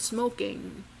 like with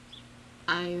smoking,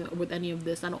 with any of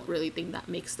this, I don't really think that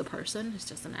makes the person. It's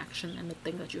just an action and the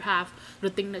thing that you have,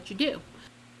 the thing that you do.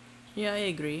 Yeah, I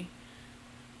agree.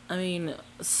 I mean,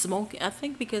 smoking, I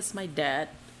think because my dad,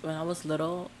 when I was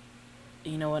little,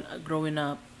 you know, when growing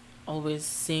up, always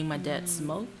seeing my dad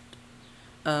smoke.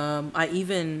 I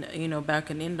even, you know, back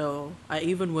in Indo, I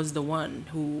even was the one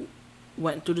who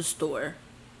went to the store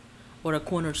or a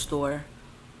corner store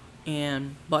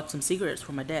and bought some cigarettes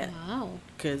for my dad. Wow.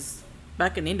 Because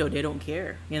back in Indo, they don't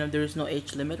care. You know, there's no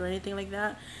age limit or anything like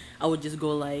that. I would just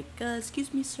go like,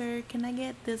 excuse me, sir, can I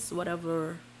get this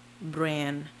whatever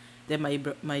brand that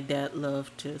my dad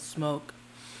loved to smoke?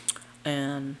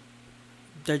 And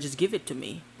they'll just give it to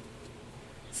me.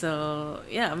 So,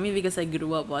 yeah, I mean, because I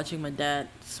grew up watching my dad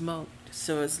smoke.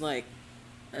 So it's like,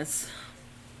 it's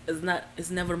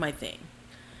never my thing.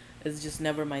 It's just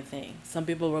never my thing. Some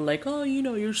people were like, oh, you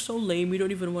know, you're so lame, you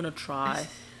don't even want to try.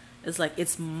 It's like,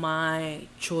 it's my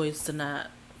choice to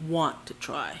not want to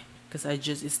try. Because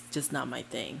it's just not my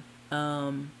thing.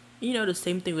 You know, the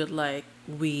same thing with like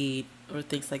weed or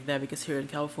things like that, because here in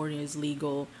California is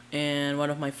legal, and one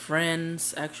of my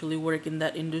friends actually work in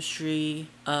that industry.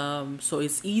 So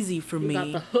it's easy for You me.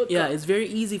 got the hookup. Yeah, it's very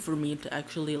easy for me to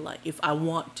actually, like, if I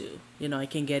want to, I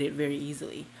can get it very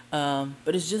easily.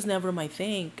 But it's just never my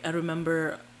thing. I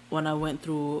remember when I went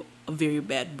through a very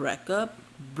bad breakup.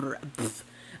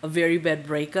 A very bad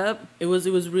breakup. It was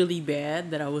really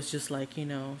bad that I was just like,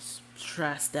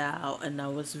 stressed out, and I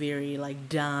was very like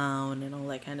down and all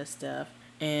that kind of stuff.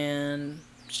 And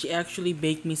she actually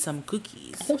baked me some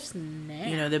cookies. Oh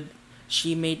snap!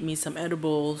 She made me some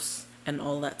edibles and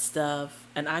all that stuff,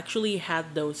 and I actually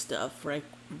had those stuff right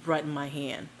in my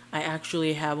hand. I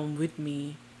actually have them with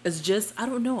me. It's just, I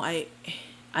don't know,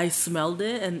 I smelled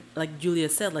it, and like Julia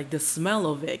said, like the smell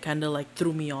of it kind of like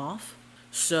threw me off.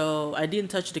 So I didn't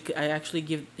touch I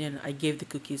actually I gave the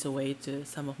cookies away to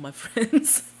some of my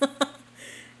friends,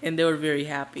 and they were very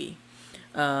happy.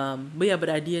 But yeah, but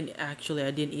I didn't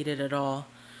eat it at all.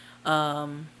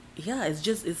 Yeah,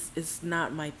 it's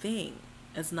not my thing.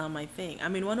 It's not my thing. I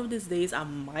mean, one of these days I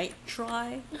might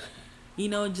try,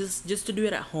 just to do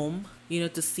it at home,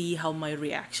 to see how my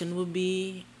reaction would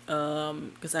be.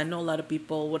 Because I know a lot of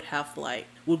people would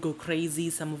go crazy.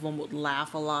 Some of them would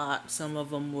laugh a lot. Some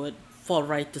of them would fall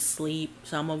right to sleep.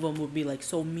 Some of them would be like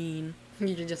so mean.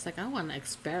 You're just like, I want to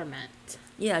experiment.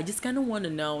 Yeah, I just kind of want to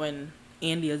know. And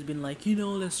Andy has been like,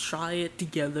 let's try it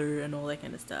together and all that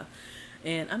kind of stuff.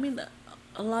 And I mean,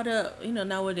 a lot of,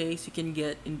 nowadays you can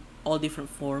get in all different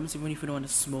forms. Even if you don't want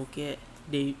to smoke it,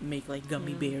 they make like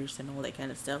gummy bears and all that kind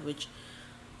of stuff, which,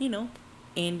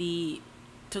 Andy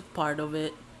took part of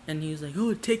it. And he was like,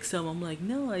 oh, take some. I'm like,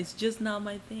 no, it's just not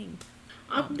my thing.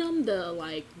 I've done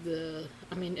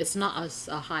I mean, it's not as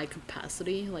a high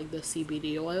capacity, like the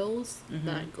CBD oils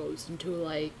that goes into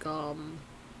like a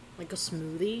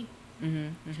smoothie.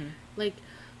 Like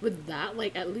with that,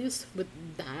 like at least with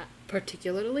that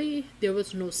particularly, there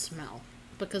was no smell.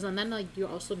 Because and then like you're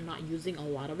also not using a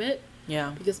lot of it.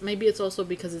 Yeah. Because maybe it's also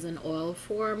because it's in oil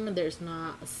form, there's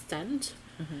not a scent.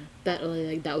 That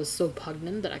like that was so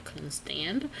pungent that I couldn't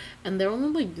stand, and they're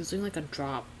only like using like a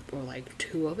drop or like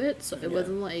two of it, so it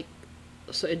wasn't like,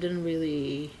 so it didn't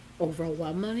really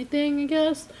overwhelm anything, I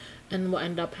guess. And what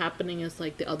ended up happening is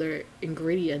like the other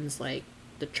ingredients, like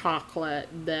the chocolate,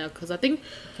 because I think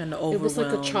kind of it was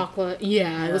like a chocolate,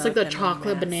 it was like the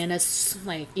chocolate bananas,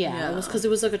 like it was because it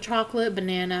was like a chocolate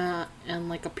banana and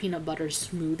like a peanut butter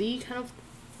smoothie kind of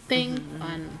thing,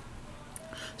 and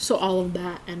so all of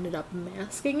that ended up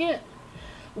masking it.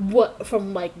 What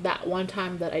from like that one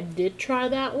time that I did try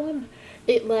that one,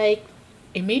 it made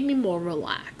me more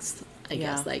relaxed. I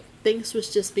guess like things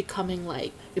was just becoming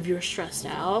like, if you're stressed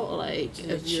out, like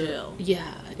if you're chill.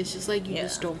 It's just like you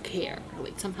just don't care.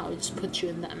 Like somehow it just puts you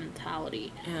in that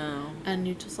mentality. Yeah. And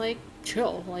you just like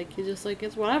chill. Like you just like,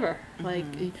 it's whatever. Like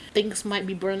things might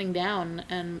be burning down,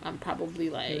 and I'm probably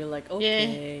like, you're like,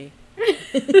 okay.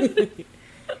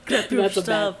 That's a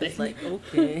bad thing. It's like,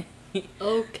 okay.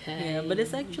 Okay. Yeah, but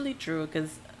it's actually true,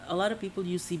 because a lot of people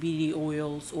use CBD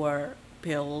oils or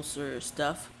pills or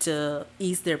stuff to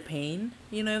ease their pain.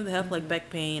 If they have like back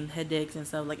pain, headaches and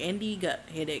stuff. Like Andy got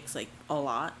headaches like a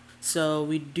lot. So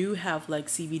we do have like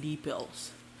CBD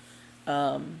pills.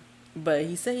 But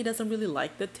he said he doesn't really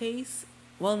like the taste.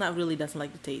 Well, not really doesn't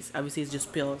like the taste. Obviously it's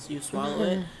just pills. You swallow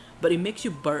it. But it makes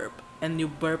you burp. And your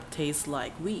burp tastes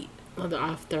like weed. Oh, the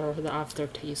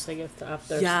aftertaste, I guess, the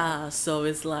after. Yeah, so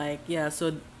it's like,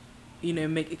 so,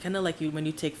 make it kind of like when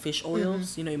you take fish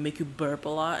oils, it make you burp a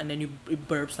lot, and then it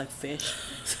burps like fish.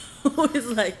 So it's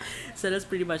like, so that's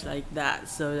pretty much like that.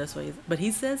 So that's why, but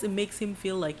he says it makes him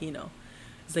feel like,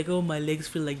 it's like, oh, my legs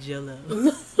feel like Jello.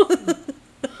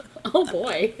 Oh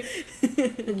boy.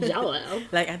 Jello.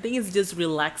 Like, I think it just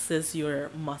relaxes your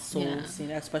muscles,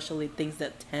 especially things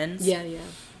that tense.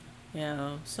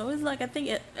 Yeah, so it's like, I think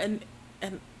it, and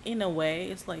in a way,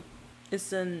 it's like,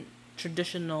 it's a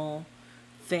traditional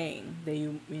thing that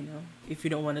if you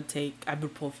don't want to take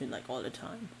ibuprofen like all the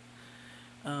time.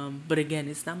 But again,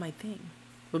 it's not my thing.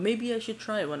 But maybe I should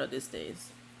try it one of these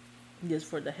days, just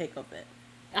for the heck of it.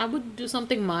 I would do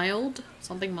something mild,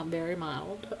 very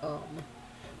mild.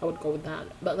 I would go with that.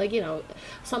 But like,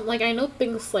 some like, I know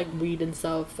things like weed and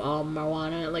stuff,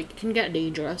 marijuana, like can get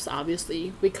dangerous,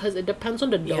 obviously, because it depends on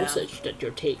the dosage that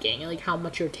you're taking, like how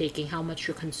much you're taking, how much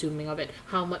you're consuming of it,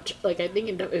 how much, like I think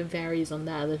it varies on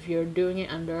that. If you're doing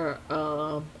it under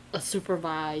a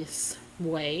supervised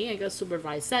way, I guess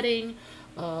supervised setting,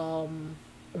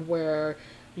 where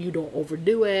you don't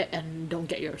overdo it and don't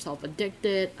get yourself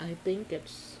addicted, I think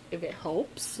if it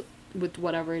helps with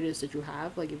whatever it is that you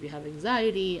have, like if you have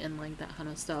anxiety and like that kind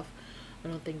of stuff, I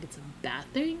don't think it's a bad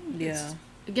thing.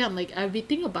 again, like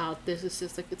everything about this is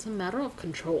just like it's a matter of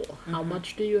control. How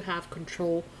much do you have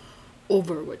control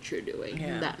over what you're doing? Yeah.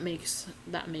 And that makes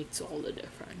all the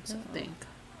difference, I think.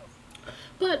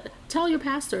 But tell your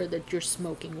pastor that you're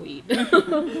smoking weed.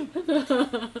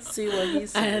 See what he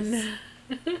says.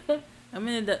 And I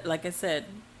mean, that, like I said,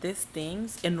 these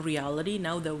things in reality,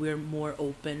 now that we're more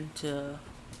open to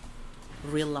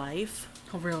real life,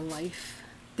 real life.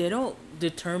 they don't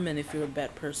determine if you're a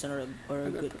bad person or a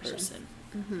good person.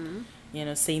 You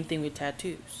know, same thing with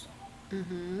tattoos.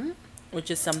 Which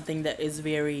is something that is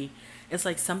very, it's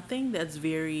like something that's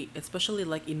very, especially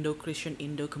like Indo-Christian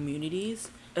Indo communities,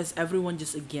 is everyone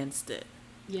just against it.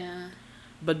 Yeah.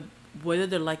 But whether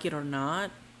they like it or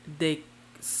not, they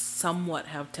somewhat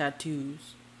have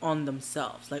tattoos on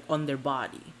themselves, like on their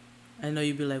body. I know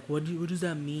you'd be like, what does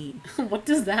that mean? What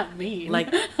does that mean?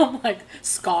 Like, I'm like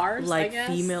scars, like I guess?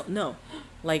 female, no,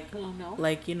 like, Oh, no.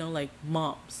 like, you know, like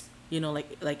moms, you know,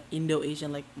 like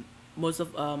Indo-Asian, like most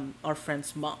of our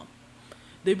friends' mom.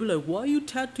 They'd be like, why you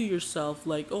tattoo yourself?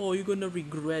 Like, oh, you're gonna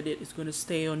regret it. It's gonna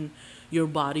stay on your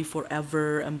body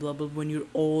forever and blah blah. When you're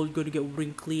old, gonna get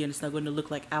wrinkly and it's not gonna look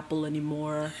like apple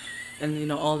anymore, and you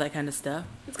know all that kind of stuff.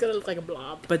 It's gonna look like a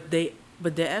blob. But they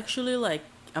actually, like,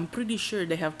 I'm pretty sure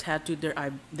they have tattooed their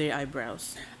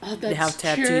eyebrows. Oh, that's They have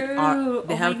tattooed true.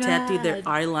 they Oh have my tattooed their God.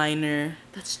 eyeliner.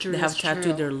 That's true. They have that's tattooed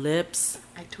true. their lips.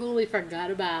 I totally forgot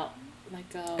about like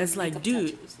It's like, makeup dude.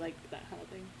 tattoos, like that kind of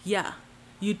thing. Yeah,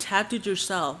 you tattooed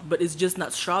yourself, but it's just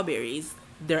not strawberries.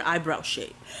 They're eyebrow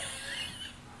shape.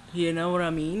 You know what I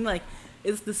mean? Like,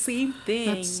 it's the same thing.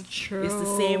 That's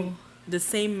It's the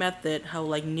same method how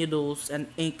like needles and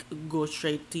ink go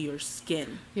straight to your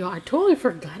skin. Yo, I totally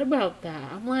forgot about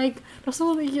that. I'm like, there's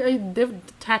someone that they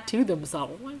tattoo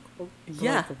themselves. I'm like,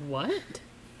 Yeah. like, what?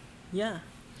 Yeah.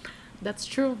 That's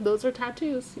true. Those are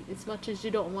tattoos. As much as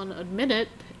you don't want to admit it,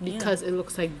 because it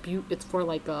looks like it's for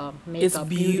like makeup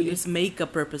beauty. It's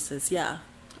makeup purposes, yeah.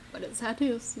 But it's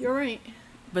tattoos. You're right.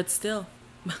 But still,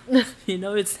 you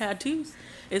know, it's tattoos.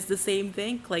 It's the same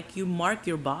thing. Like, you mark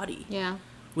your body Yeah.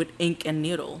 with ink and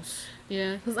needles.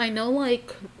 Yeah, because I know,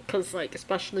 like,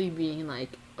 especially being,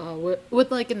 like,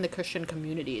 with, like, in the Christian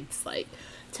community, it's, like,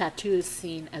 tattoo is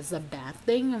seen as a bad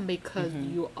thing because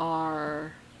you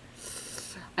are,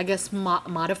 I guess,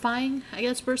 modifying, I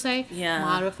guess, per se. Yeah.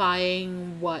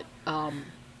 Modifying what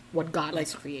God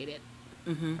has created,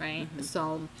 right?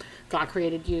 So, God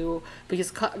created you,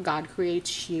 because God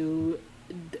creates you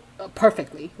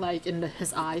perfectly, like in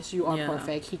his eyes you are Yeah.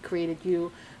 perfect. He created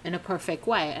you in a perfect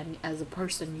way, and as a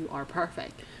person you are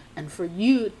perfect, and for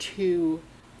you to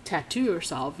tattoo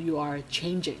yourself, you are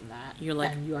changing that. You're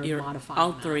like, and you're modifying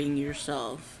altering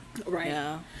yourself. that. Right.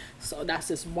 Yeah. So that's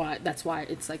why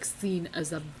it's like seen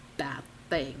as a bad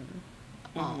thing.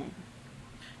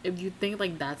 If you think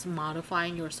like that's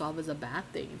modifying yourself as a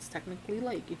bad thing, it's technically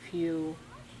like if you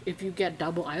get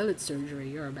double eyelid surgery,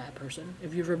 you're a bad person.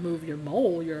 If you remove your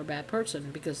mole, you're a bad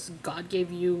person because God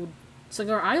gave you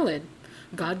single eyelid.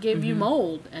 God gave you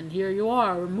mold, and here you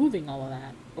are removing all of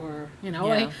that. Or, you know,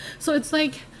 Yeah. like, so it's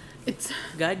like, it's,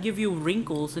 God give you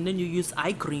wrinkles and then you use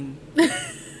eye cream.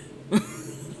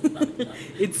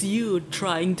 It's you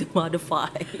trying to modify.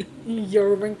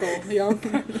 your wrinkle.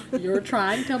 You're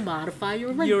trying to modify your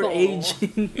wrinkle. You're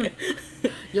aging.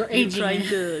 You're aging. You're trying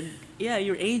to, yeah,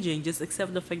 you're aging. Just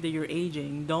accept the fact that you're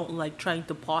aging. Don't like trying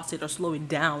to pause it or slow it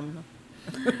down.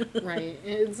 Right.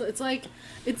 It's like,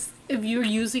 it's, if you're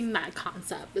using that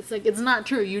concept, it's like, it's not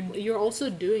true. You're also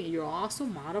doing it. You're also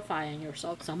modifying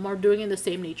yourself. Some are doing it in the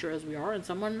same nature as we are, and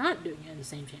some are not doing it in the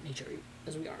same nature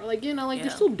as we are. Like, you know, like, Yeah.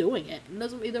 they're still doing it. It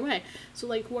doesn't, either way. So,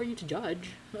 like, who are you to judge?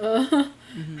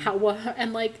 How,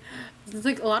 and, like, it's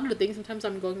like a lot of the things, sometimes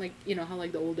I'm going, like, you know, how,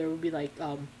 like, the older would be, like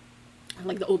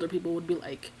the older people would be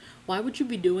like, why would you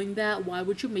be doing that? Why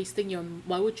would you waste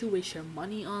your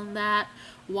money on that?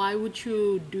 Why would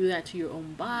you do that to your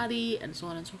own body? And so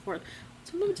on and so forth.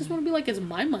 Sometimes I just want to be like, it's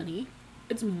my money.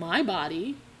 It's my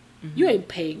body. You ain't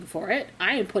paying for it.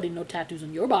 I ain't putting no tattoos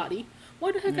on your body.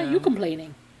 Why the heck are you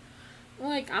complaining?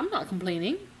 Like, I'm not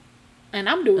complaining. And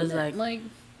I'm doing It's it. like- Like,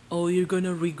 Oh, you're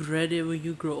gonna regret it when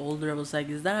you grow older. I was like,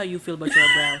 is that how you feel about your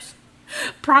eyebrows?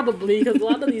 probably, because a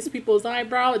lot of these people's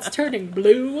eyebrow, it's turning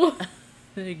blue.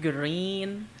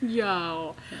 Green.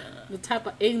 Yo, the type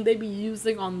of ink they be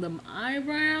using on them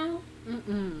eyebrow,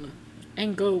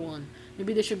 ain't good one.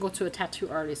 Maybe they should go to a tattoo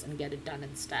artist and get it done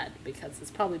instead, because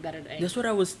it's probably better than ink. That's what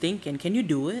I was thinking. Can you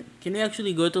do it? Can you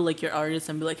actually go to like your artist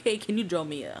and be like, hey, can you draw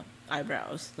me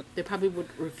eyebrows? They probably would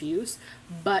refuse,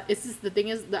 but it's just, the thing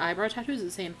is, the eyebrow tattoo is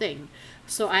the same thing.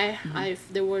 So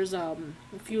there was a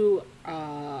few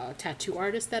tattoo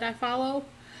artists that I follow,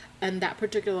 and that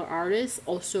particular artist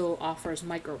also offers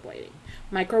microblading.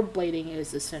 Microblading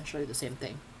is essentially the same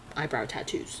thing. Eyebrow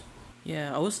tattoos.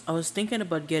 Yeah, I was thinking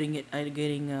about getting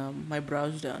my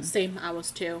brows done, Same, I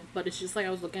was too. But it's just like I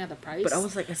was looking at the but I price.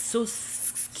 was like, it's so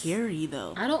scary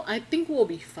though. I think we'll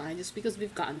be fine just because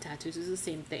we've gotten tattoos. It's the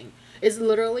same thing. It's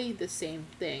literally the same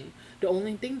thing. The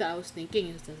only thing that I was thinking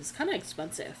is that it's kind of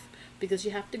expensive because you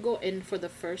have to go in for the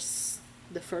first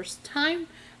time,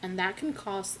 and that can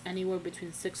cost anywhere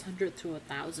between 600 to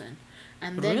 1,000.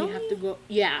 And then you have to Really? go,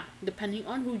 yeah, depending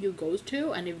on who you go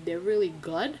to, and if they're really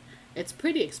good, it's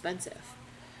pretty expensive.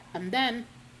 And then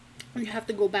you have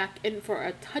to go back in for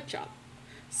a touch up.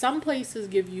 Some places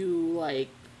give you like,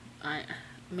 I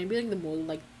maybe like the more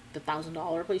like the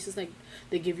 $1,000 places, like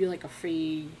they give you like a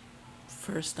free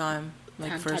First time, like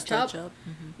time first touch up. touch up.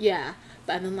 Yeah,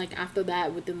 but and then like after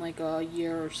that, within like a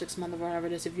year or 6 months or whatever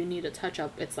it is, if you need a touch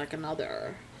up, it's like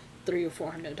another $300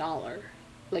 or $400.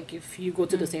 Like if you go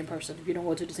to the same person, if you don't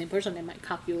go to the same person, they might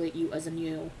calculate you as a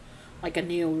new, like a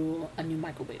new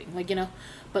microblading, like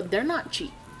but they're not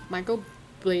cheap.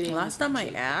 Microblading Last is time not I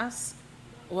cheap. asked,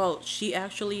 well, she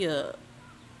actually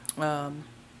um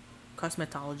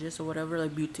cosmetologist or whatever,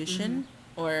 like beautician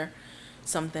or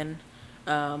something.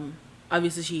 Um,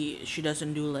 Obviously she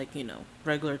doesn't do like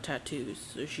regular tattoos,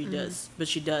 so she does, but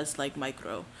she does like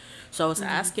micro. So I was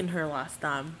asking her last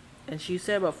time, and she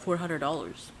said about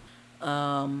 $400.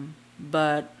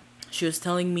 But she was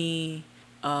telling me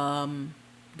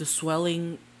the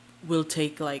swelling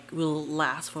will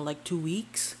last for like 2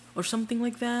 weeks or something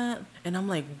like that, and I'm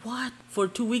like, what? For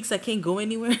 2 weeks I can't go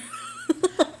anywhere?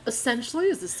 Essentially,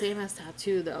 it's the same as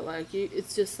tattoo though. Like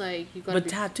it's just like you gotta But be.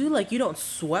 tattoo, like, you don't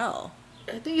swell.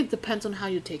 I think it depends on how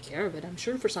you take care of it. I'm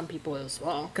sure for some people as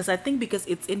well. Because I think because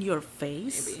it's in your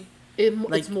face, Maybe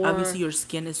like, it's more. obviously your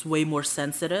skin is way more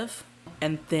sensitive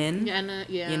and thin. Yeah, and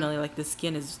yeah. Like, the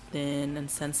skin is thin and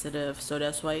sensitive. So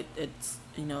that's why it's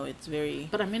very.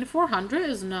 But I mean, 400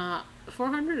 is not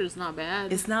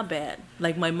bad. It's not bad.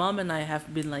 Like, my mom and I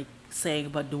have been, like, saying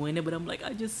about doing it, but I'm like,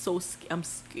 I'm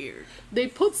scared. They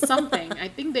put something. I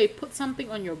think they put something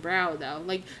on your brow though.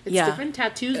 Like it's Yeah. different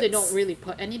tattoos. They don't It's, really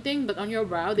put anything, but on your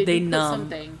brow they they do put numb.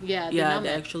 something. Yeah, they Yeah, numb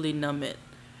they it. actually numb it.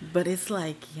 But it's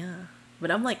like, yeah.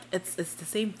 But I'm like, it's the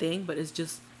same thing, but it's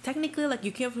just technically like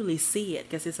you can't really see it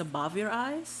because it's above your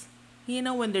eyes.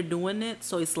 When they're doing it,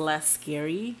 so it's less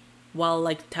scary. While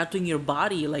like tattooing your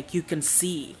body, like you can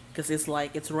see because it's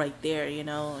like it's right there,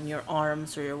 on your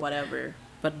arms or your whatever.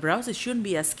 But brows, it shouldn't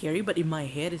be as scary. But in my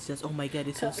head, it's just, oh my god,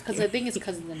 it's so Because I scary. think it's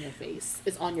because it's on your face.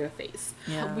 It's on your face.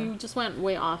 Yeah. We just went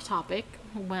way off topic.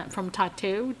 We went from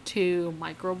tattoo to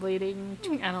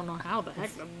microblading. I don't know how the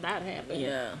heck that happened.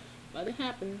 Yeah. But it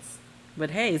happens. But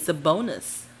hey, it's a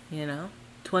bonus.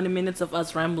 20 minutes of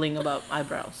us rambling about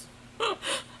eyebrows.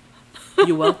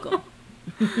 You're welcome.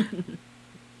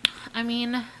 I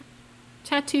mean,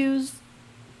 tattoos.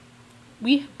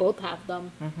 We both have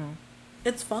them.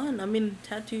 It's fun. I mean,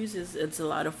 tattoos it's a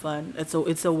lot of fun.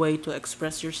 It's a way to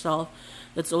express yourself.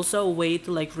 It's also a way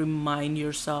to like remind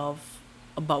yourself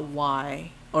about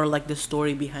why, or like the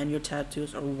story behind your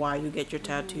tattoos, or why you get your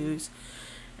tattoos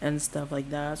and stuff like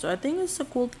that. So I think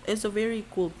it's a very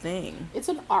cool thing. It's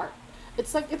an art.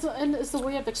 It's like it's a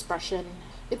way of expression.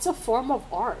 It's a form of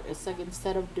art. It's like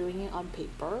instead of doing it on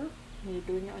paper, you're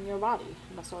doing it on your body.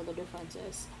 That's all the difference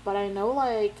is. But I know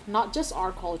like not just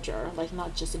our culture, like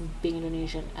not just in being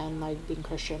Indonesian and like being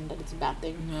Christian that it's a bad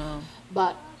thing, Yeah.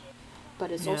 but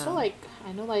it's also Yeah. like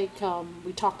I know like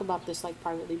we talked about this like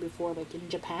privately before, like in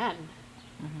Japan,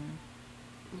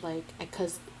 like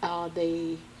because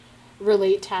they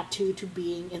relate tattoo to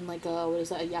being in like a what is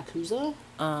that, a yakuza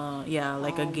Yeah,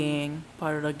 like a gang,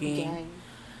 part of the gang.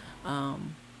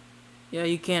 gang. Yeah,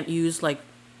 you can't use like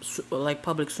like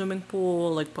public swimming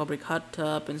pool, like public hot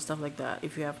tub and stuff like that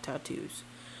if you have tattoos.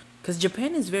 Cause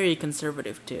Japan is very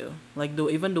conservative too. Like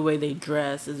even the way they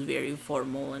dress is very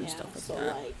formal and Yeah, stuff like so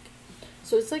that. like,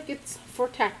 so it's like it's for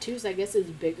tattoos. I guess it's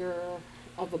bigger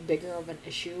of an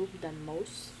issue than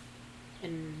most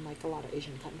in like a lot of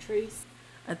Asian countries.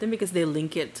 I think because they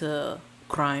link it to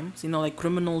crimes. Like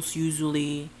criminals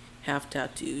usually have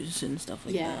tattoos and stuff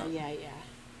like Yeah, that. yeah, yeah.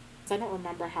 So I don't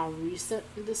remember how recent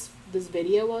this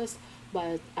video was,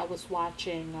 but I was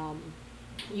watching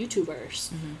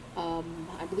YouTubers.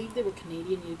 I believe they were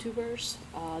Canadian YouTubers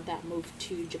that moved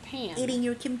to Japan. Eating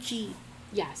your kimchi.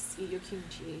 Yes, eat your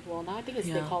kimchi. Well, now I think they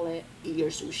Yeah. call it eat your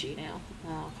sushi now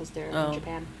because they're in Oh.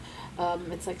 Japan.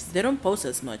 It's like They don't post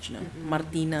as much, no.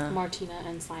 Martina. Martina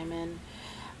and Simon.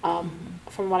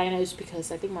 From what I know, is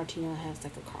because I think Martina has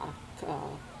like a chronic.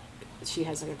 She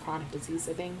has like a chronic disease.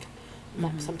 I think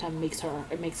that sometimes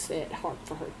makes it hard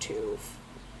for her to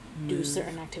do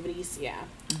certain activities. Yeah.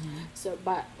 Mm-hmm. So,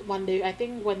 but I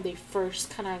think when they first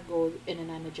kind of go in and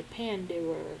out of Japan, they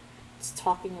were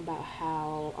talking about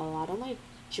how a lot of like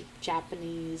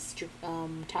Japanese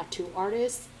tattoo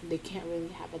artists, they can't really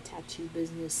have a tattoo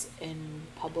business in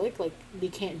public. Like they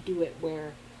can't do it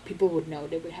where people would know.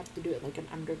 They would have to do it like an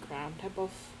underground type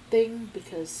of thing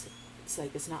because it's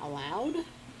like it's not allowed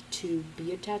to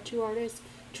be a tattoo artist,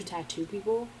 to tattoo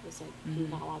people. It's like you're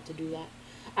not allowed to do that.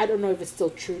 I don't know if it's still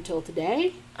true till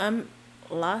today.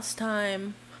 Last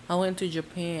time I went to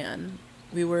Japan,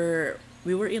 we were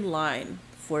in line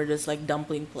for this like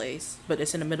dumpling place, but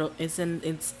it's in the middle.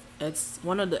 It's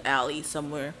one of the alleys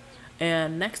somewhere,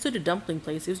 and next to the dumpling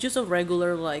place, it's just a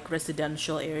regular like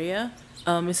residential area.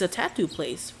 It's a tattoo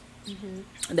place.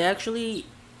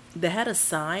 They had a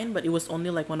sign, but it was only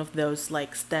like one of those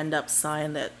like stand up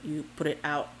sign that you put it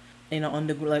out, on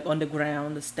the on the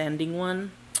ground, the standing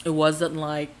one. It wasn't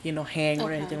like hang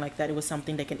or anything like that. It was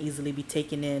something that can easily be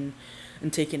taken in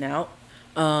and taken out.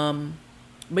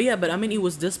 But yeah, but I mean, it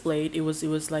was displayed. It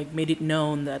was like made it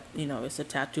known that it's a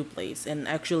tattoo place, and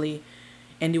actually,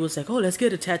 Andy was like, "Oh, let's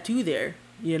get a tattoo there,"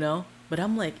 But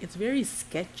I'm like, it's very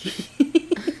sketchy.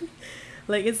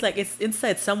 Like it's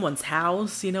inside someone's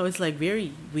house. It's like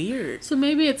very weird. So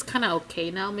maybe it's kind of okay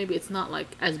now. Maybe it's not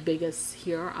like as big as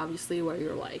here, obviously, where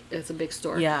you're like it's a big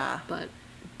store. Yeah.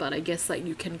 But I guess like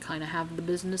you can kind of have the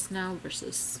business now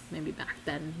versus maybe back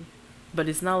then. But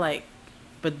it's not like,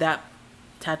 but that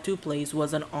tattoo place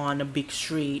wasn't on a big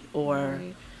street or,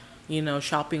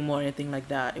 shopping mall or anything like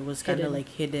that. It was kind of like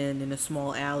hidden in a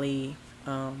small alley.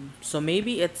 So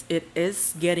maybe it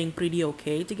is getting pretty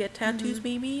okay to get tattoos.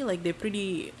 Maybe like they're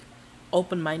pretty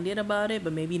open-minded about it,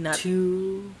 but maybe not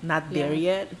there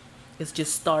yet. It's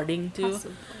just starting to.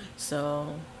 Possibly.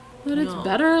 So. But it's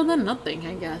better than nothing,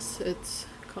 I guess. It's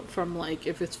from like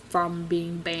if it's from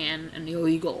being banned and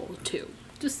illegal to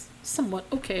just somewhat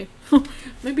okay.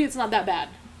 Maybe it's not that bad.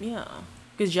 Yeah,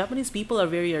 because Japanese people are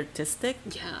very artistic.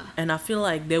 Yeah, and I feel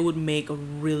like they would make a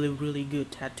really really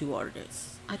good tattoo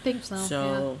artist. I think so.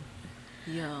 So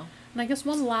yeah. And I guess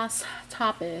one last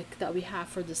topic that we have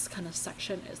for this kind of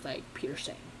section is like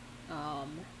piercing.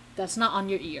 That's not on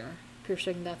your ear.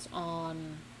 Piercing that's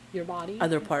on your body,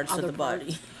 other parts of the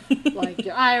body. Like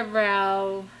your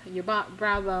eyebrow, your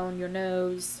brow bone, your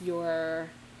nose, your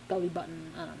belly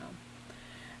button. I don't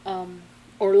know.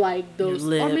 Or like those,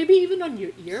 or maybe even on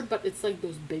your ear, but it's like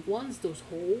those big ones, those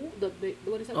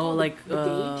what is that called? Like the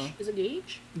gauge. Is it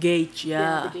gauge? Gauge, yeah.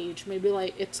 Yeah, the gauge. Maybe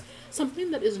like it's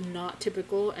something that is not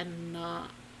typical and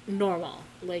not normal.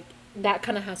 Like that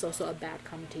kind of has also a bad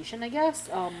connotation, I guess.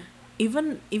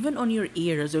 Even on your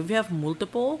ears, if you have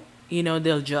multiple,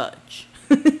 they'll judge.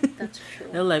 That's true.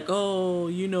 They're like, oh,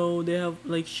 they have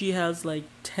like she has like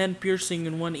 10 piercing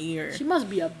in one ear. She must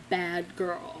be a bad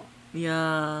girl.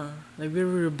 Yeah, like very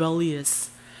rebellious.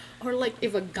 Or like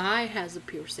if a guy has a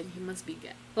piercing, he must be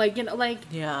gay. Like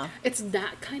yeah, it's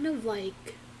that kind of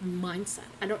like mindset.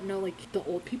 I don't know like the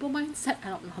old people mindset. I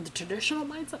don't know the traditional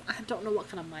mindset. I don't know what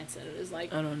kind of mindset it is.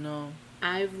 Like I don't know.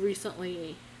 I've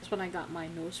recently, that's when I got my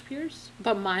nose pierced,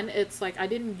 but mine it's like I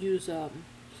didn't use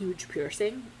huge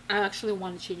piercing. I actually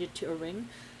wanted to change it to a ring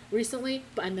recently,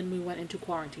 and then we went into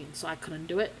quarantine, so I couldn't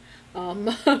do it.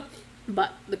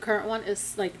 But the current one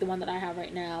is like the one that I have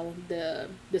right now. The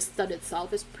stud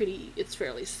itself is it's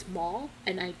fairly small,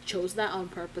 and I chose that on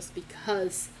purpose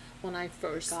because when I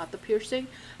first got the piercing,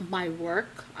 my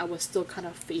work, I was still kind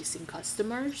of facing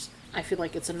customers. I feel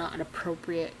like it's not an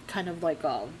appropriate kind of like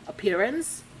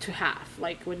appearance to have,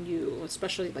 like when you,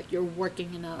 especially like you're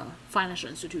working in a financial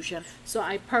institution. So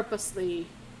I purposely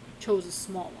chose a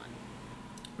small one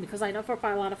because I know for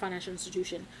a lot of financial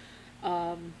institution,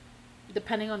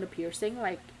 depending on the piercing,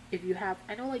 like if you have,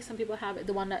 I know like some people have it,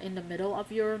 the one that in the middle of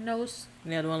your nose.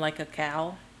 The other one like a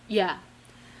cow. Yeah,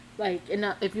 like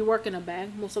if you work in a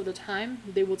bank, most of the time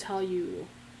they will tell you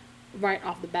right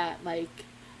off the bat, like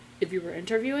if you were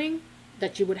interviewing,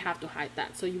 that you would have to hide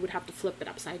that. So you would have to flip it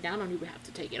upside down, or you would have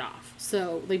to take it off.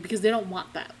 So like because they don't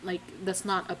want that. Like that's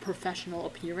not a professional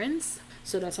appearance.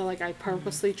 So that's why like I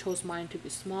purposely chose mine to be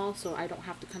small, so I don't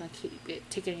have to kind of keep it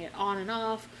taking it on and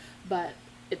off. But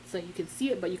it's like you can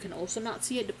see it, but you can also not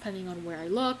see it depending on where I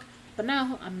look. But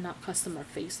now I'm not customer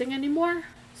facing anymore,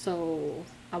 so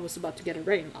I was about to get a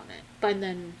rating on it, but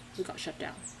then it got shut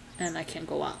down and I can't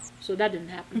go out, so that didn't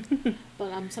happen.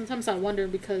 But sometimes I wonder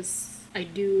because I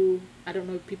don't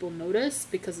know if people notice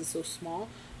because it's so small,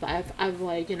 but I've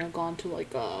like gone to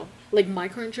like my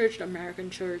current church, the American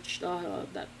church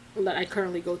that I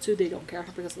currently go to. They don't care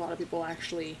because a lot of people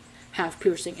actually have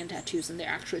piercing and tattoos, and they're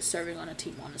actually serving on a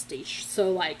team on a stage. So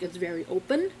like it's very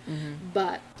open,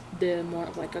 but the more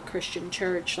of like a Christian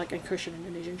church, like a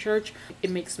Christian-Indonesian church, it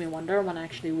makes me wonder when I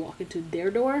actually walk into their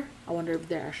door. I wonder if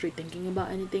they're actually thinking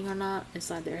about anything or not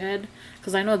inside their head,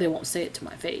 because I know they won't say it to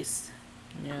my face.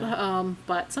 Yeah.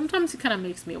 But sometimes it kind of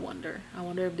makes me wonder. I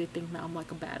wonder if they think that I'm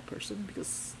like a bad person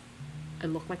because I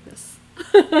look like this.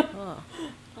 Oh,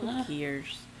 who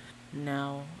cares?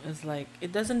 No, it's like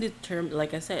it doesn't determine.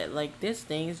 Like I said, like these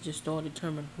things just don't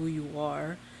determine who you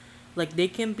are. Like they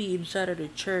can be inside of the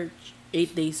church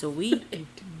 8 days a week,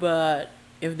 but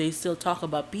if they still talk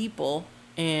about people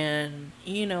and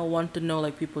want to know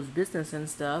like people's business and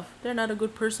stuff, they're not a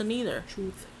good person either.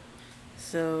 Truth.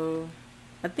 So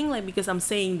I think like because I'm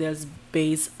saying this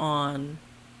based on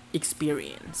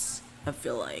experience, I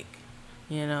feel like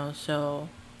so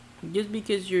just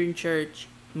because you're in church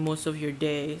most of your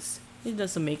days, it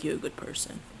doesn't make you a good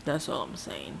person. That's all I'm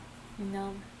saying.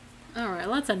 No. Alright,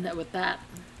 let's end it with that.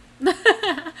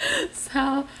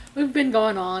 So, we've been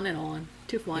going on and on.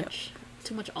 Too much. Yep.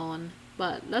 Too much on.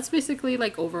 But that's basically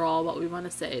like overall what we want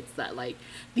to say. It's that like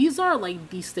these are like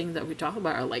these things that we talk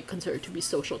about are like considered to be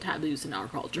social taboos in our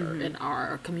culture, in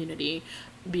our community,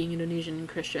 being Indonesian and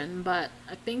Christian. But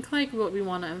I think like what we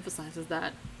want to emphasize is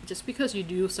that just because you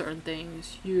do certain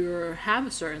things, you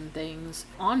have certain things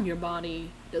on your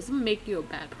body, doesn't make you a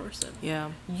bad person.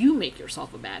 Yeah. You make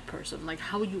yourself a bad person. Like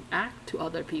how you act to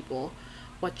other people,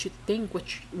 what you think,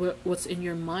 what's in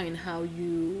your mind, how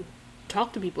you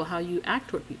talk to people, how you act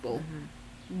toward people.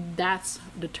 That's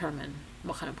determine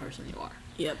what kind of person you are.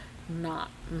 Yep.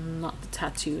 Not the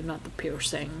tattoo, not the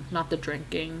piercing, not the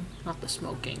drinking, not the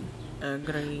smoking.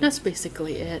 Agree. That's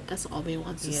basically it. That's all we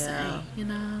want to say,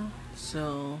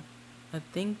 So, I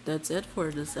think that's it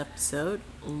for this episode.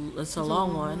 It's a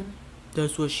long one.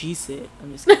 That's what she said.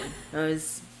 I'm just kidding.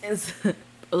 It's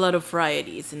a lot of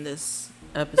varieties in this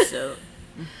episode.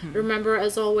 Remember,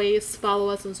 as always, follow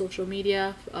us on social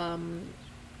media.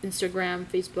 Instagram,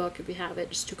 Facebook, if you have it,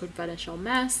 just 2 Confidential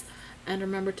Mess. And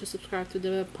remember to subscribe to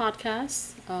the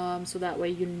podcast, so that way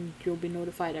you'll be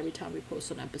notified every time we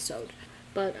post an episode.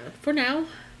 But for now,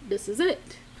 this is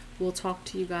it. We'll talk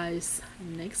to you guys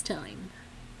next time.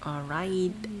 All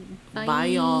right. Bye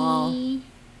y'all.